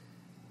curse.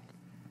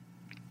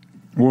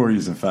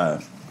 Warriors in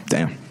 5.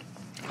 Damn.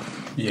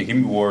 Yeah, give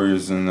me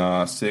Warriors in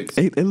 6.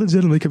 It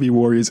legitimately could be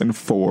Warriors in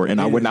 4,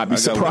 and I would not be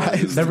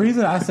surprised. The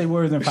reason I say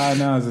Warriors in 5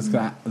 now is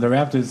the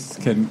Raptors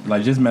can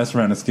just mess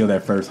around and steal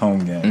that first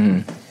home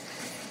game.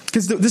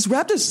 Because this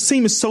Raptors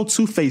team is so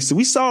two-faced.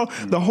 We saw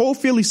the whole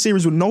Philly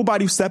series with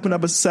nobody stepping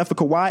up except for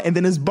Kawhi, and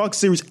then this Bucks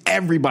series,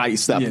 everybody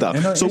stepped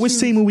up. So which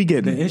team are we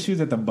getting? The issues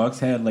that the Bucks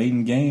had late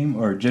in game,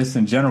 or just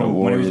in general, the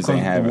Warriors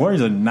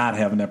are not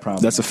having that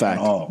problem. That's a fact.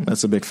 At all.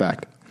 That's a big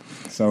fact.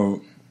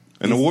 So.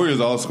 And the Warriors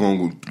also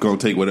going to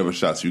take whatever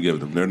shots you give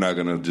them. They're not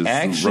going to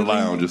just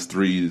rely on just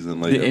threes and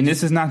layups. And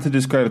this is not to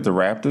discredit the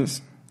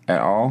Raptors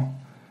at all,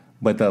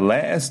 but the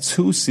last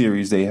 2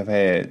 series they have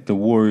had, the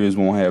Warriors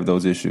won't have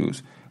those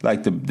issues.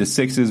 Like the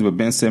Sixers with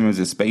Ben Simmons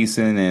is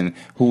spacing and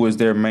who is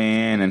their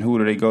man and who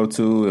do they go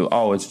to?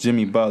 Oh, it's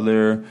Jimmy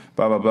Butler,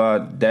 blah, blah, blah.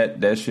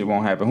 That shit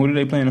won't happen. Who did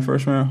they play in the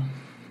first round?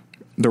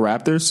 The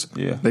Raptors?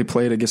 Yeah. They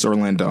played against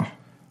Orlando.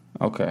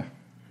 Okay.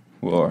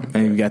 Well,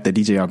 and you got the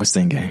DJ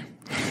Augustin game.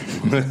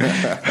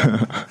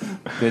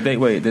 Did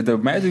the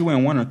Magic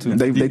win 1 or 2?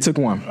 They took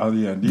 1. Oh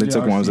yeah, they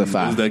took 1. It was at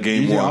 5. Was that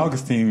game DJ 1?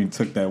 Augustine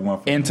took that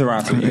one in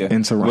Toronto. Yeah,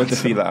 in Toronto with the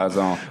Fila eyes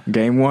on.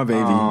 Game 1,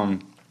 baby.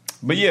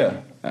 But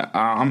yeah,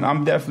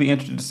 I'm definitely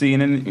interested to see.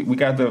 And then we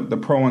got the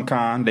pro and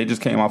con. They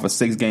just came off a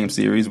 6-game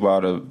series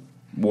while the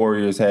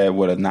Warriors had a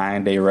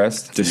 9-day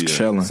rest, just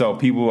chilling. So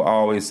people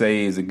always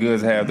say, "Is it good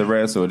to have the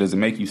rest, or does it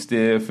make you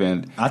stiff?"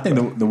 And I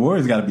think the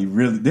Warriors got to be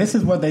really. This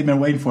is what they've been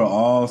waiting for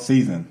all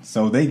season,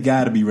 so they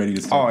got to be ready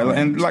to start.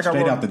 And like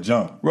straight out the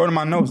jump. Wrote in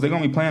my notes, they're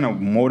gonna be playing a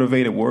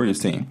motivated Warriors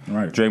team.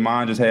 Right.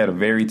 Draymond just had a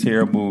very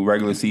terrible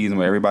regular season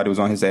where everybody was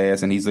on his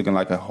ass, and he's looking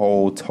like a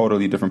whole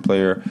totally different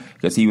player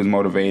because he was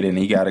motivated, and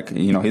he got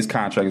his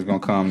contract is gonna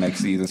come next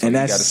season. So and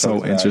that's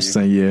so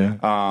interesting.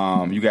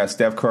 Yeah. You got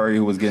Steph Curry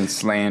who was getting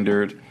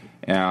slandered.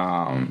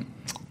 And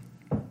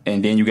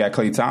then you got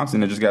Klay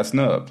Thompson that just got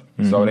snubbed.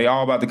 Mm-hmm. So they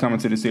all about to come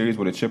into the series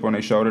with a chip on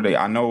their shoulder.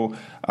 I know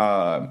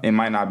it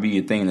might not be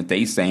a thing that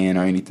they saying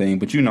or anything,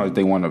 but that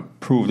they want to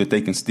prove that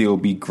they can still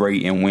be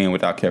great and win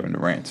without Kevin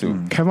Durant too.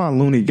 Mm-hmm. Kevon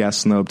Looney got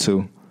snubbed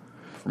too.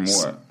 From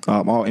what?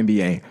 All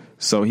NBA.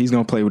 So he's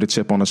going to play with a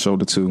chip on the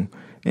shoulder too.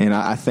 And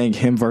I think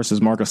him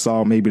versus Marc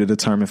Gasol may be the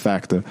determining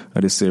factor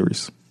of this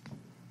series.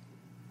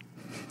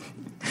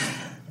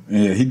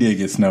 Yeah, he did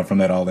get snubbed from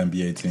that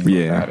All-NBA team.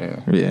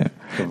 Yeah.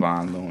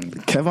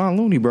 Kevon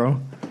Looney,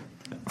 bro.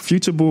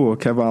 Future Bull,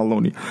 Kevon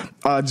Looney.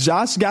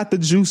 Josh got the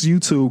juice.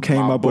 YouTube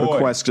came up with a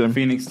question.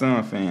 Phoenix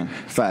Sun fan.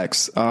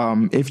 Facts.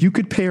 If you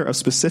could pair a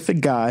specific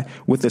guy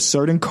with a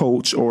certain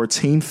coach or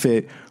team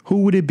fit,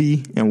 who would it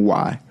be and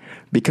why?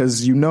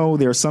 Because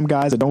there are some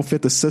guys that don't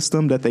fit the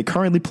system that they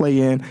currently play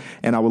in,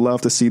 and I would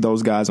love to see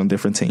those guys on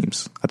different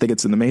teams. I think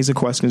it's an amazing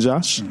question,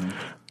 Josh.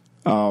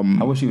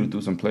 I wish you would do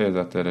some players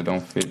out there that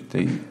don't fit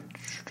the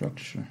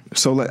structure.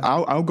 So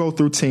I'll go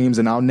through teams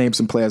and I'll name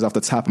some players off the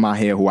top of my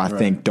head who I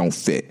think don't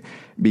fit.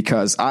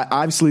 Because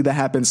obviously that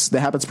happens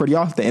pretty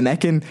often, and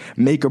that can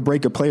make or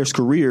break a player's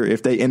career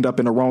if they end up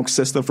in the wrong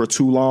system for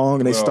too long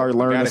and they start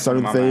learning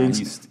certain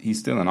things. He's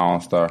still an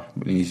all-star,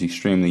 but he's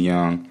extremely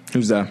young.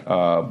 Who's that?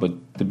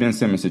 But the Ben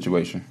Simmons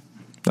situation.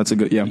 That's a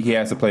good, yeah. He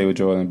has to play with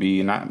Joel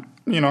Embiid, not,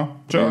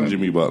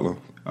 Jimmy Butler.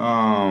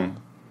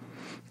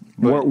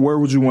 Where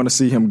would you want to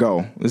see him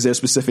go? Is there a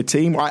specific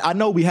team? I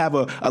know we have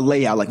a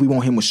layout, like we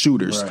want him with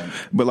shooters, Right.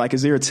 but like,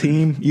 is there a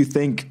team you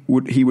think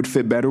he would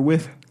fit better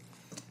with?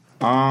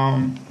 Let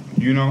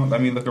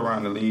me look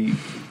around the league.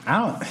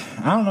 I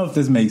don't know if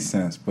this makes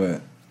sense,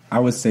 but I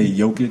would say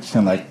Jokic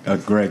and like a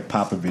Greg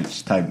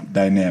Popovich type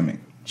dynamic.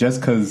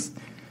 Just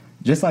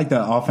like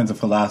the offensive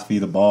philosophy,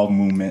 the ball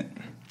movement,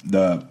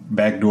 the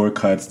backdoor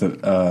cuts,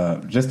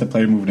 just the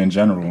player movement in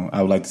general.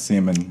 I would like to see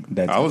him in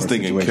that. I was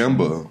thinking situation.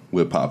 Kemba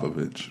with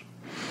Popovich.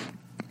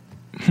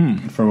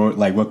 For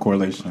like what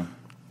correlation?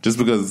 Just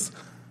because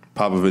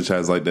Popovich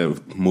has like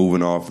that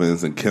moving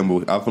offense, and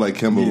Kemba, I feel like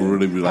Kemba would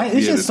really be like,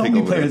 It's just so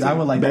many players I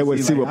would like. They to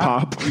would see like, with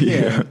Pop.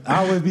 Yeah,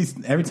 I would be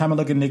every time I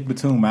look at Nick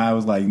Batum, I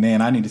was like,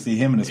 man, I need to see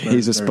him in the Spurs.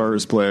 He's a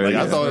Spurs player. Like,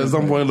 yeah. I thought at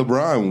some point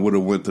LeBron would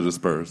have went to the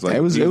Spurs. Like,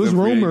 It was he in free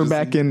rumored agency.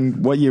 back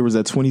in what year was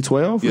that?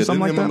 2012 or Yeah,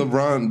 something didn't like him that.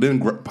 and LeBron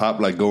didn't Pop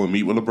like go and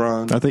meet with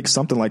LeBron? I think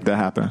something like that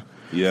happened.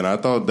 Yeah, and I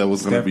thought that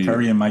was going to Steph be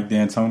Curry and Mike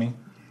D'Antoni.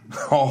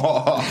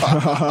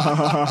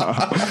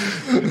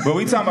 But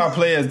we talking about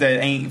players that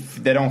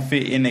don't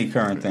fit in their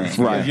current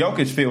thing. Right.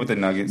 Jokic fit with the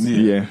Nuggets.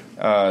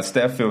 Yeah.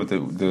 Steph fit with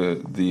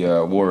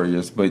the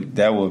Warriors, but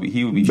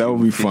he would be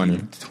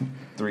funny.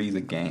 Threes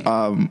a game.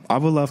 I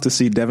would love to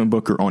see Devin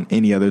Booker on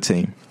any other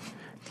team,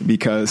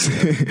 because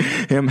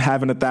him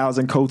having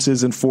 1,000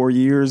 coaches in 4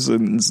 years,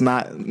 and it's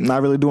not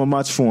really doing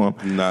much for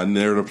him. not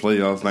near the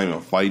playoffs, not even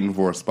fighting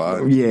for a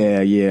spot.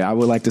 Yeah. I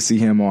would like to see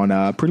him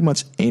on pretty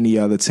much any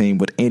other team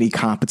with any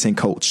competent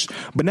coach.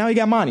 But now he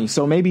got Monty,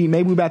 so maybe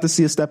we're about to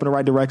see a step in the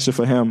right direction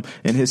for him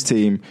and his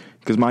team,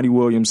 because Monty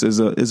Williams is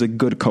a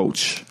good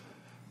coach.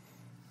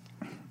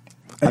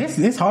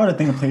 It's hard to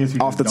think of players who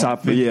Off just the don't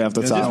top, fit. yeah, off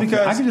the Just top.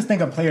 because I can just think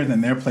of players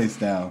in their play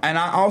style. And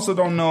I also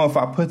don't know if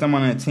I put them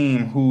on a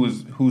team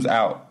who's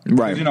out.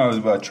 Right.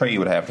 A trade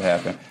would have to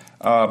happen.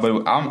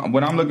 But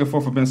what I'm looking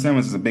for Ben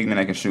Simmons is a big man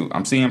that can shoot.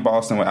 I'm seeing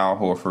Boston with Al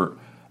Horford.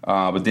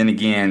 But then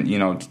again,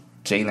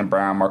 Jaylen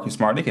Brown, Marcus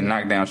Smart, they can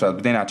knock down shots,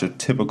 but they're not your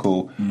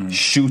typical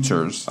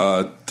shooters.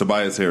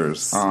 Tobias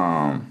Harris,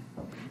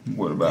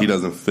 What about he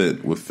doesn't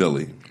fit with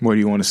Philly. Where do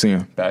you want to see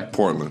him? back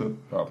Portland.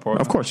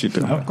 Of course you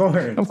do. Of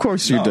course. Of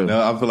course you do. No,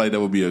 I feel like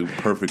that would be a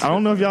perfect. I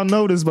don't know if y'all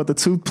noticed, but the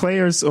two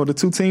players or the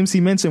two teams he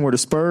mentioned were the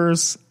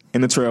Spurs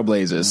and the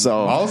Trailblazers.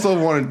 So I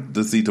also wanted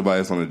to see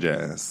Tobias on the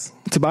Jazz.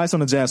 Tobias on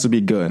the Jazz would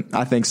be good.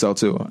 I think so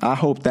too. I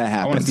hope that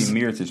I want to happens. see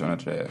Mirotic on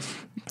the Jazz,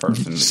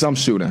 personally.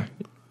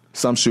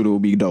 Some shooter will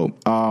be dope.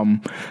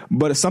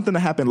 But it's something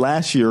that happened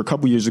last year, a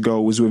couple years ago,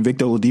 was when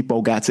Victor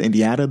Oladipo got to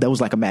Indiana. That was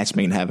like a match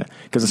made in heaven,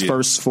 because his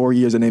first 4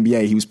 years in the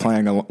NBA, he was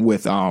playing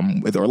with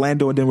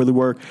Orlando. It didn't really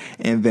work,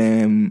 and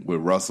then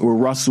With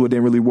Russell, it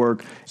didn't really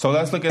work. So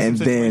let's look at some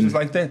situations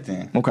like that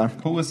then. Okay.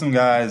 Who are some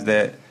guys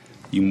that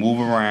you move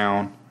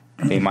around,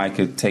 they might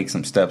could take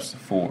some steps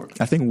forward?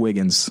 I think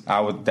Wiggins. I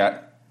was going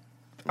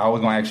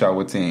to ask y'all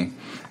what team.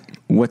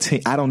 What team?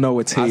 I don't know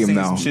what I team seen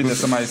though. some shit that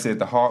somebody said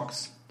the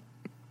Hawks.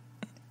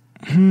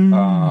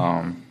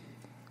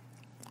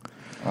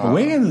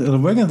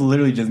 Wiggins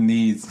literally just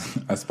needs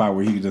a spot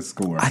where he can just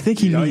score. I think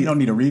he you needs. don't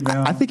need a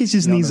rebound. I think he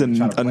just You don't needs need to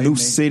try to a play new make.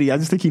 city. I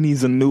just think he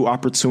needs a new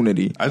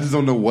opportunity. I just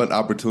don't know what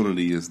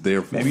opportunity is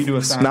there for. Maybe do a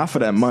It's sign, not for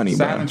that money,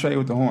 sign bro. and trade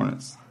with the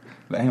Hornets.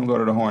 Let him go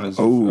to the Hornets.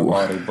 Oh,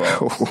 All they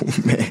brought. oh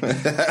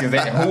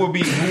man. Who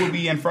would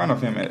be in front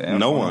of him at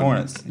No the one,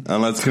 Hornets?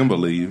 unless Kimber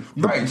leave.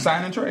 Right,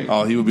 sign and trade.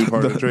 Oh, he would be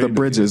part of the trade. The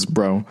Bridges,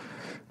 bro.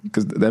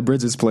 Because that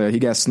Bridges player, he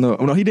got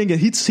snubbed. Oh, no, he didn't get.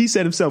 He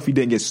said himself he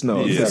didn't get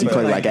snubbed Yeah, because he but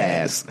played like like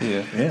ass.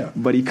 Yeah.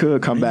 But he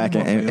could come back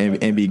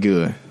and be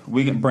good.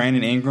 We get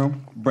Brandon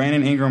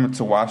Ingram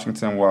to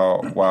Washington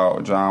while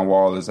John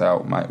Wall is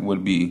out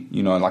would be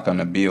like a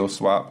Nabil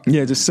swap.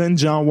 Yeah, just send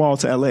John Wall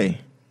to LA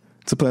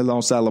to play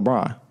alongside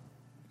LeBron.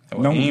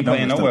 Well, he ain't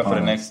playing no nowhere for the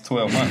fun. next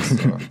 12 months.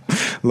 So.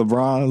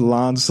 LeBron,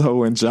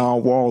 Lonzo, and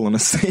John Wall on the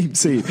same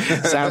team.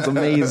 Sounds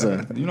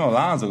amazing.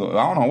 Lonzo.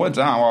 I don't know what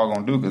John Wall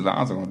gonna do because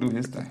Lonzo gonna do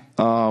his thing.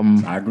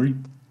 I agree.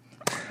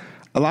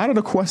 A lot of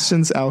the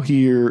questions out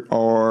here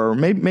are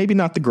maybe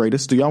not the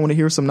greatest. Do y'all want to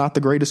hear some not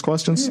the greatest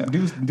questions? Yeah.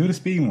 Do the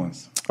speed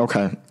ones.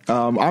 Okay.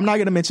 I'm not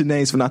going to mention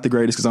names for not the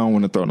greatest because I don't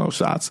want to throw no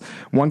shots.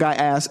 One guy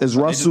asked, is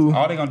Russell...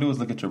 All they gonna do is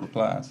look at your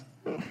replies.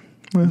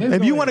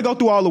 If you want to go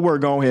through all the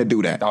work, go ahead and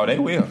do that. Oh, they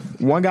will.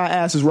 One guy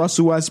asked, is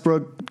Russell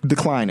Westbrook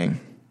declining?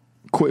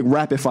 Quick,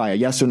 rapid fire,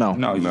 yes or no?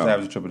 No, you just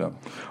have a triple double.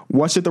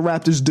 What should the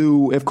Raptors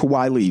do if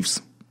Kawhi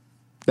leaves?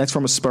 That's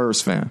from a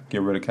Spurs fan.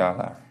 Get rid of Kyle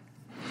Lowry.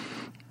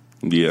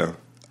 Yeah.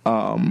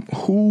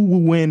 Who will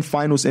win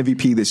Finals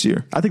MVP this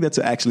year? I think that's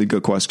actually a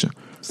good question.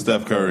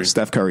 Steph Curry.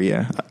 Steph Curry,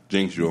 yeah.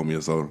 Jinx, you owe me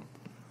a soda.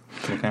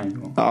 What kind you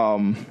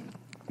want?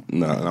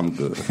 No, I'm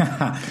good.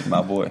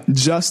 My boy.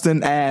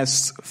 Justin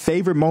asked,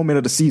 favorite moment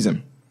of the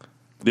season?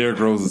 Derrick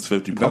Rose is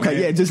 50 points. Okay,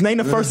 yeah, just name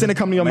the first thing that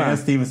come to your Lance mind.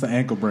 Stevenson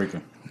ankle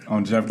breaker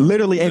on Jeff.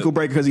 Literally ankle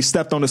breaker because he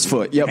stepped on his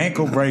foot. Yep.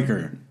 Ankle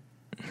breaker.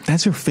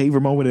 That's your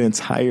favorite moment of the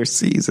entire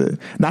season.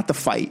 Not the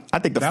fight. I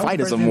think the fight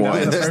is a more.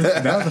 That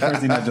was the first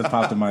thing that just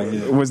popped in my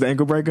head. Was the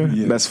ankle breaker?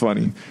 Yeah. That's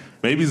funny.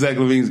 Maybe Zach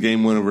LaVine's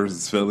game winner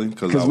versus Philly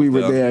Because we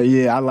were there.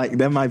 Yeah, I like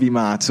that. Might be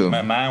mine too.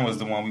 Mine was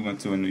the one we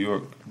went to in New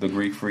York, the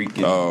Greek Freak.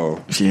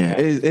 Oh, Yeah,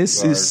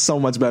 it's so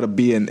much better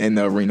being in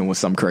the arena when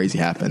something crazy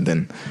happened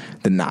than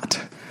not.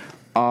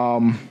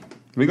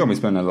 We're gonna be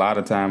spending a lot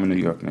of time in New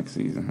York next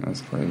season.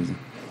 That's crazy.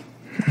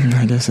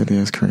 I guess it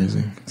is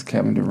crazy, It's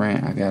Kevin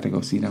Durant. I got to go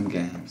see them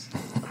games.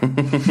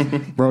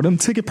 bro. Them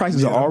ticket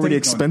prices are already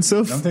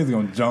expensive. Them things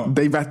gonna jump.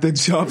 They about to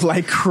jump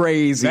like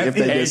crazy if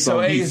they get so.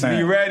 HOAs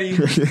be ready.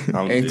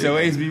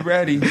 HOAs be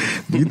ready.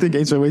 Do you think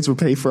HOH would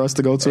pay for us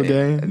to go to a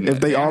game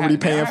if they already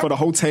paying for the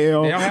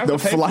hotel, They don't have the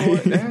to pay flight? for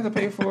it. They have to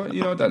pay for it.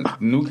 You know, the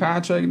new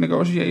contract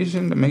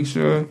negotiation to make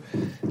sure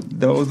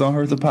those don't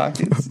hurt the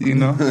pockets. You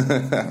know.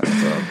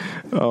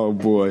 Oh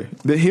boy!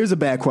 Here's a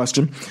bad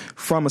question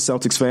from a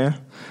Celtics fan.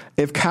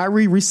 If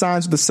Kyrie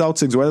resigns with the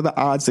Celtics, what are the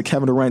odds that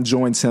Kevin Durant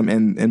joins him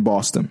in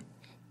Boston?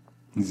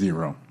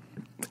 0.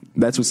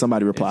 That's what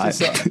somebody replied.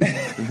 That's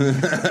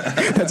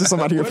what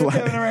somebody Where did replied.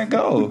 Kevin Durant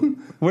go?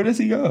 Where does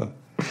he go?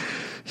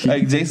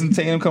 Like Jason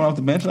Tatum coming off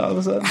the bench all of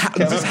a sudden?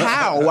 Just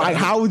how? Like,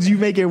 how would you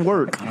make it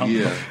work? yeah.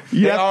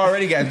 You They have,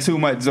 already got too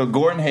much. So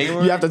Gordon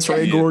Hayward. you have to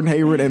trade Gordon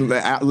Hayward and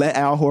let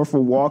Al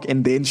Horford walk,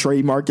 and then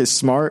trade Marcus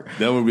Smart.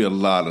 There would be a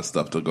lot of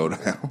stuff to go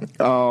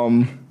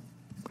down.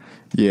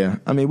 Yeah,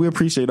 I mean, we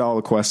appreciate all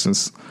the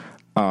questions,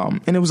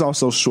 and it was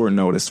also short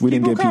notice. We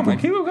Keep didn't them get coming.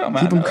 people. Keep them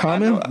coming. Keep them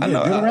coming? I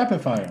know. Do the rapid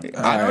fire.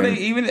 I know they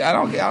even. I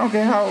don't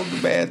care how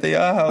bad they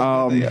are.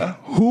 How good they are.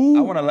 Who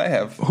I want to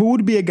laugh. Who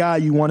would be a guy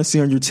you want to see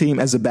on your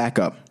team as a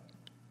backup?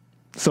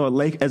 So,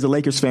 as a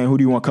Lakers fan, who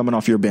do you want coming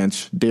off your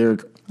bench?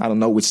 Derek, I don't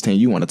know which team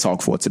you want to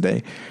talk for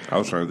today. I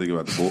was trying to think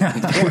about the Bulls.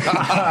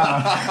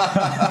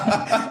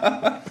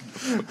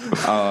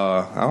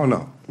 I don't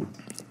know.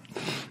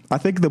 I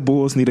think the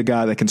Bulls need a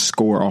guy that can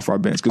score off our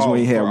bench because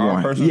we ain't had for our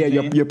one. personal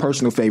Yeah, team? your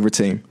personal favorite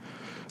team,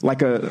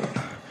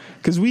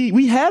 because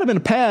we had him in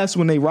the past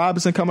when Nate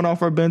Robinson coming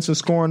off our bench and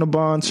scoring a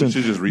bunch. You And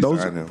should just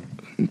re-sign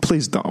him.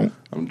 Please don't.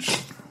 I'm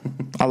just,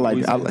 I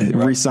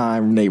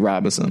re-sign Nate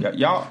Robinson.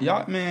 Y'all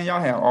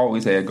have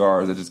always had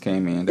guards that just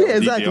came in. Yeah,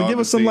 exactly. Give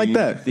us something like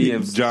that.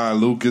 Thibs. John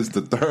Lucas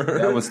the third.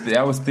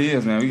 That was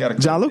Thibs, man. We got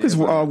John Lucas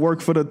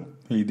worked for the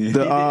He did.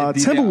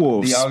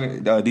 Timberwolves.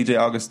 DJ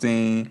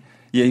Augustine.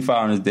 Yeah, he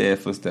following his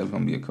dad's footsteps.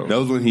 Gonna be a coach. That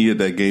was when he had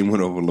that game win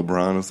over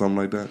LeBron or something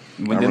like that.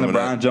 When did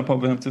LeBron jump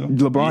over him too?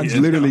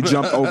 LeBron literally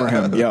jumped over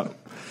him. Yep.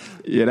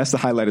 Yeah, that's the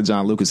highlight of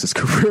John Lucas's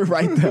career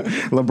right there.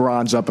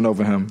 LeBron jumping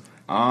over him.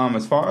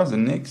 As far as the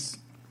Knicks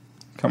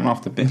coming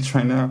off the bench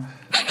right now,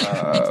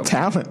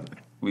 Talent.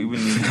 we would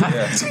need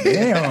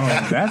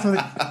Damn, that's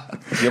what.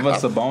 give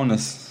us a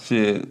bonus.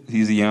 Shit,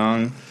 he's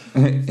young.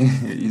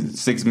 He's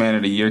 6th man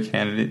of the year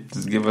candidate.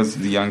 Just give us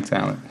the young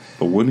talent.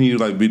 But wouldn't he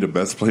be the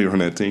best player on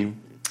that team?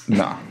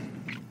 Nah,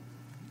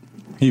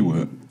 He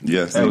would.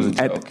 Yes. that was a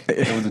joke.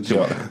 It was a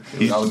joke.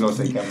 I was gonna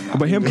say Kevin.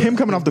 But him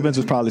coming off the bench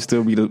would probably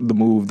still be the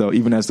move, though,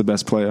 even as the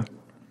best player.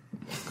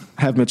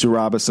 Have Mitchell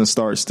Robinson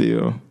start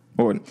still.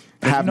 Or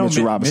have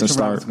Mitchell Robinson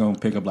start. Going to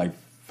pick up like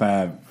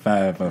five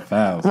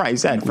fouls. Right,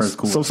 exactly. In the first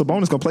quarter. So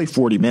Sabonis going to play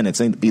 40 minutes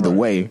either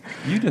way.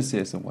 You just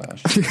said some wild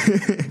shit.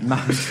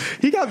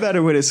 He got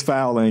better with his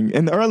fouling.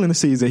 And early in the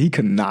season, he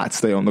could not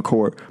stay on the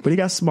court. But he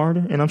got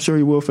smarter, and I'm sure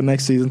he will for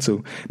next season,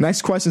 too.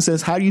 Next question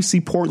says, how do you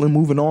see Portland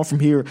moving on from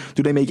here?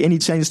 Do they make any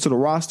changes to the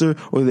roster,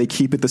 or do they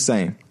keep it the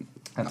same?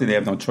 I think they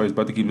have no choice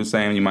but to keep it the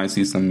same. You might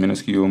see some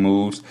minuscule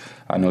moves.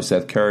 I know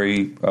Seth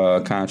Curry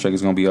contract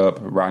is going to be up.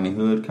 Rodney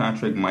Hood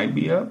contract might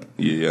be up.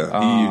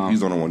 Yeah.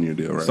 He's on a 1-year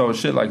deal, right? So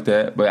shit like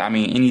that. But I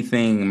mean,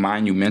 anything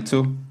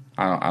monumental,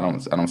 I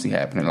don't see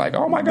happening. Like,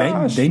 oh my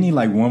gosh, They need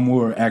like one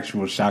more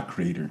actual shot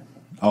creator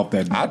off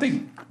that. I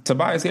think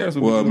Tobias Harris.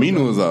 well,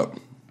 Aminu is up.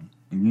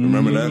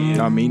 Remember that?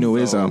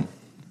 Aminu is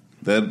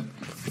That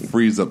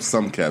frees up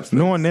some caps.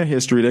 knowing their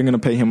history, they're going to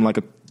pay him like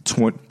a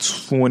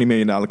 $20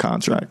 million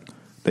contract.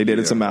 They did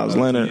it to Miles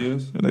Leonard.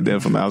 They did it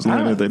for Miles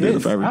Leonard. They did it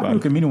for everybody.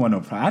 Alfred Camino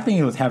wasn't no problem. I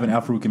think it was having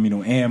Alfred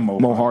Camino and Mo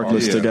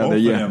Harkless Yeah. together, Both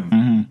yeah. of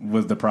them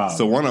was the problem.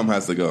 So one of them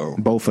has to go.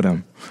 Both of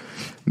them.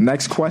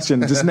 Next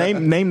question. Just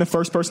name the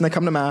first person that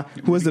come to mind.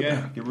 Who is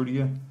Get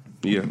Rudy.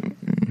 Yeah.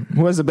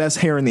 who has the best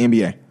hair in the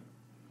NBA?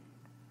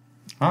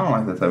 I don't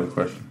like that type of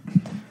question.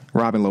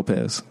 Robin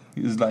Lopez.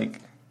 He's like,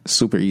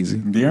 Super easy.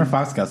 De'Aaron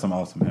Fox got some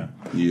awesome hair.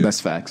 Yeah.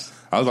 That's facts.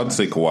 I was about to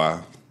say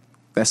Kawhi.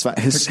 That's fine.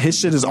 His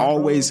shit is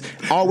always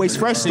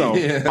fresh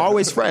though.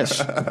 Always fresh.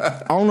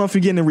 I don't know if you're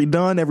getting it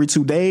redone every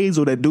 2 days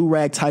or that do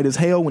rag tight as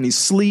hell when he's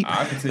asleep.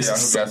 I can tell y'all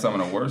who got some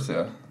of the worst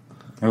hair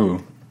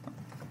Who?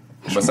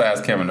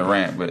 besides Kevin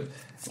Durant, but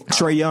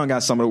Trae Young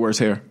got some of the worst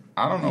hair.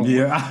 I don't know.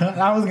 Yeah,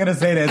 I was gonna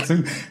say that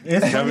too.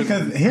 It's funny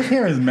because his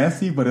hair is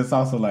messy, but it's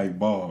also like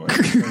bald.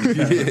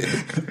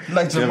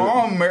 Like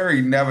Jamal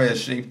Murray never has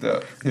shaped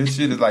up. His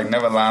shit is like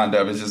never lined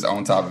up. It's just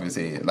on top of his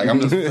head. Like I'm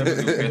just flipping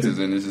through pictures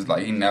and it's just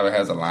like he never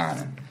has a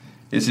line.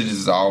 It's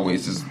just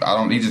always just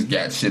he just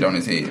got shit on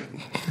his head.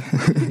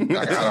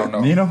 Like, I don't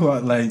know. You know who?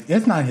 Like,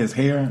 it's not his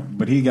hair,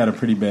 but he got a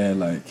pretty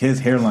bad his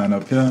hairline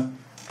up here.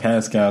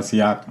 Pascal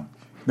Siakam.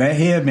 That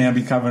headband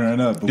be covering it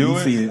up, but we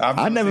see it.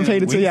 I never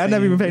paid attention. I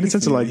never even paid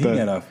attention like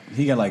that.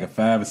 He got like a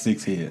 5 or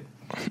 6 head.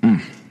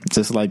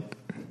 Just like,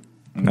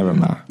 never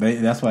mind.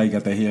 That's why he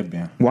got that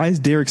headband. Why is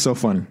Derek so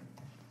funny?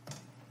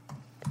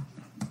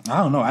 I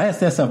don't know. I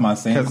asked that stuff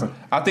myself.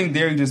 I think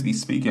Derek just be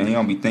speaking. He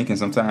don't be thinking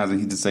sometimes, and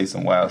he just say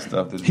some wild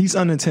stuff. He's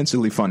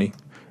unintentionally funny,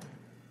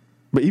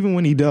 but even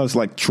when he does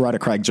try to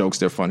crack jokes,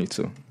 they're funny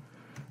too.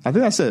 I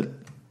think that's it.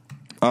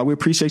 We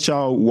appreciate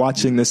y'all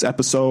watching this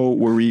episode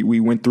where we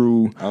went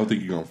through. I don't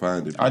think you're gonna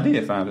find it. I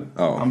did find it.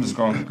 Oh. I'm just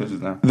scrolling through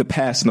pictures now. The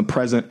past and the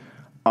present.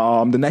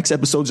 The next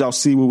episodes y'all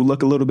see will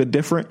look a little bit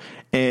different,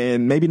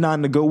 and maybe not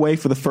in a good way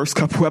for the first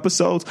couple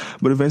episodes,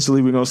 but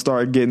eventually we're gonna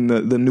start getting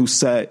the new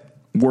set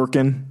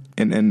working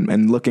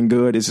and looking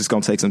good. It's just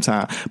gonna take some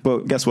time,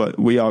 but guess what?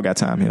 We all got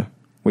time here.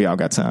 We all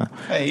got time.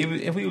 Hey,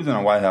 if we was in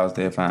a White House,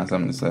 they'd find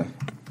something to say.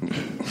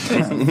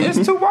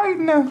 It's too white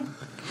now.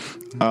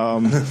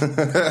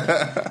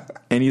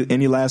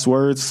 Any last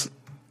words?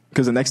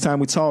 Because the next time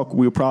we talk,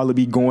 we'll probably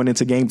be going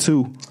into game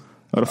 2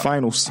 of the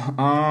finals.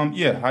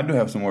 Yeah, I do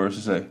have some words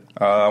to say.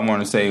 I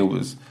want to say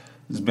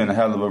it's been a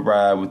hell of a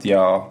ride with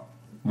y'all.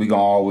 We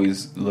gonna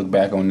always look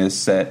back on this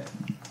set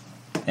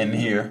and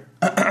here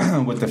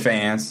with the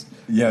fans.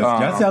 Yes,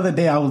 just the other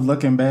day I was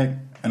looking back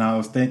and I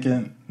was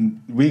thinking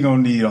we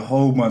gonna need a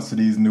whole bunch of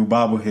these new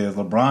bobbleheads.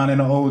 LeBron in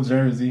the old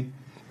jersey.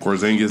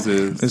 Porzingis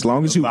is. As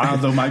long as you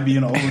Lonzo might be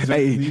in the old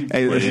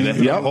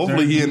jersey. Yep.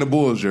 Hopefully he in the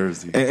Bulls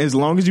jersey. As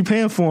long as you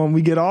paying for them,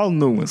 we get all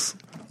new ones.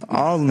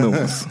 All new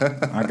ones.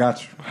 I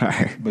got you. All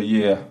right. But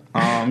yeah,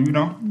 I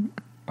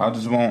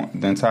just want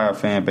the entire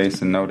fan base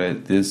to know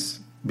that this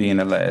being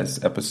the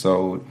last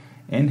episode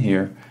in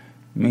here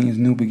means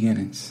new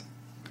beginnings.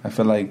 I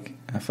feel like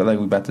we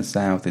about to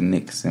sign with the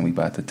Knicks and we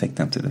about to take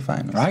them to the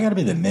finals. I gotta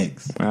be the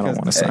Knicks. I don't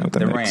want to sign with the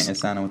Knicks. Durant is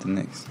signing with the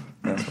Knicks.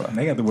 That's why.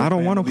 They got the I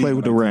don't want to play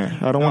with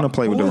Durant. I don't want to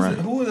play with Durant.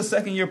 Who was the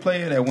second year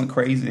player that went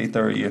crazy their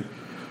third year?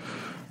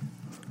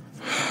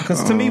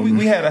 Because to me,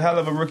 we had a hell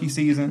of a rookie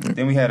season.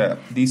 Then we had a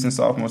decent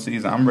sophomore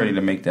season. I'm ready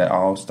to make that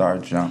all-star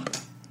jump.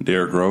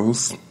 Derrick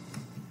Rose.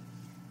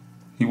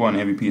 He won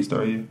MVP his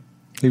third year.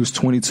 He was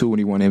 22 when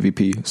he won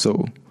MVP,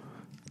 so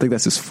I think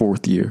that's his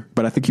 4th year.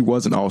 But I think he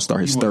was an all-star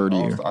his third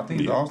year. I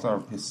think he was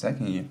all-star his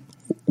second year.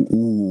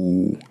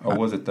 Ooh. Or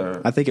was it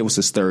third? I think it was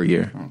his 3rd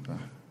year. Okay.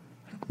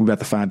 We about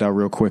to find out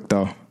real quick,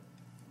 though.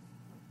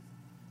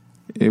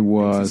 It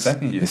was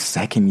his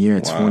second year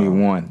at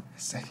 21.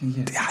 Second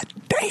year. God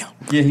damn.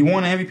 Yeah, he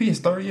won MVP his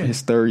third year.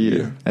 His 3rd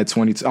year at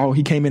 22. Oh,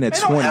 he came in at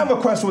 20. I don't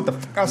ever question what the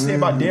fuck I say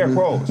about Derrick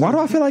Rose. Why do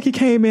I feel like he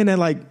came in at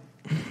I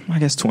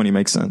guess 20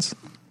 makes sense.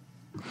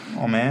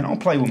 Oh, man, don't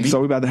play with me.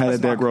 So we about to have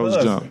that Derrick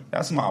Rose jump.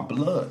 That's my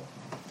blood.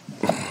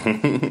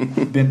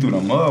 Been through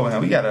the mud with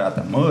him. We got it out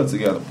the mud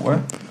together,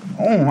 boy.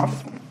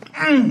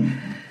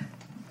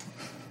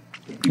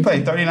 He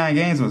played 39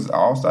 games, was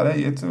all-star that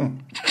year, too.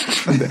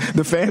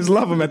 The fans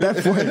love him at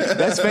that point.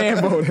 That's fan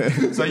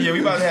voting. So, yeah,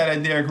 we about to have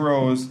that Derrick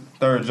Rose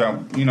third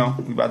jump. We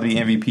about to be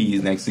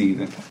MVPs next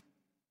season.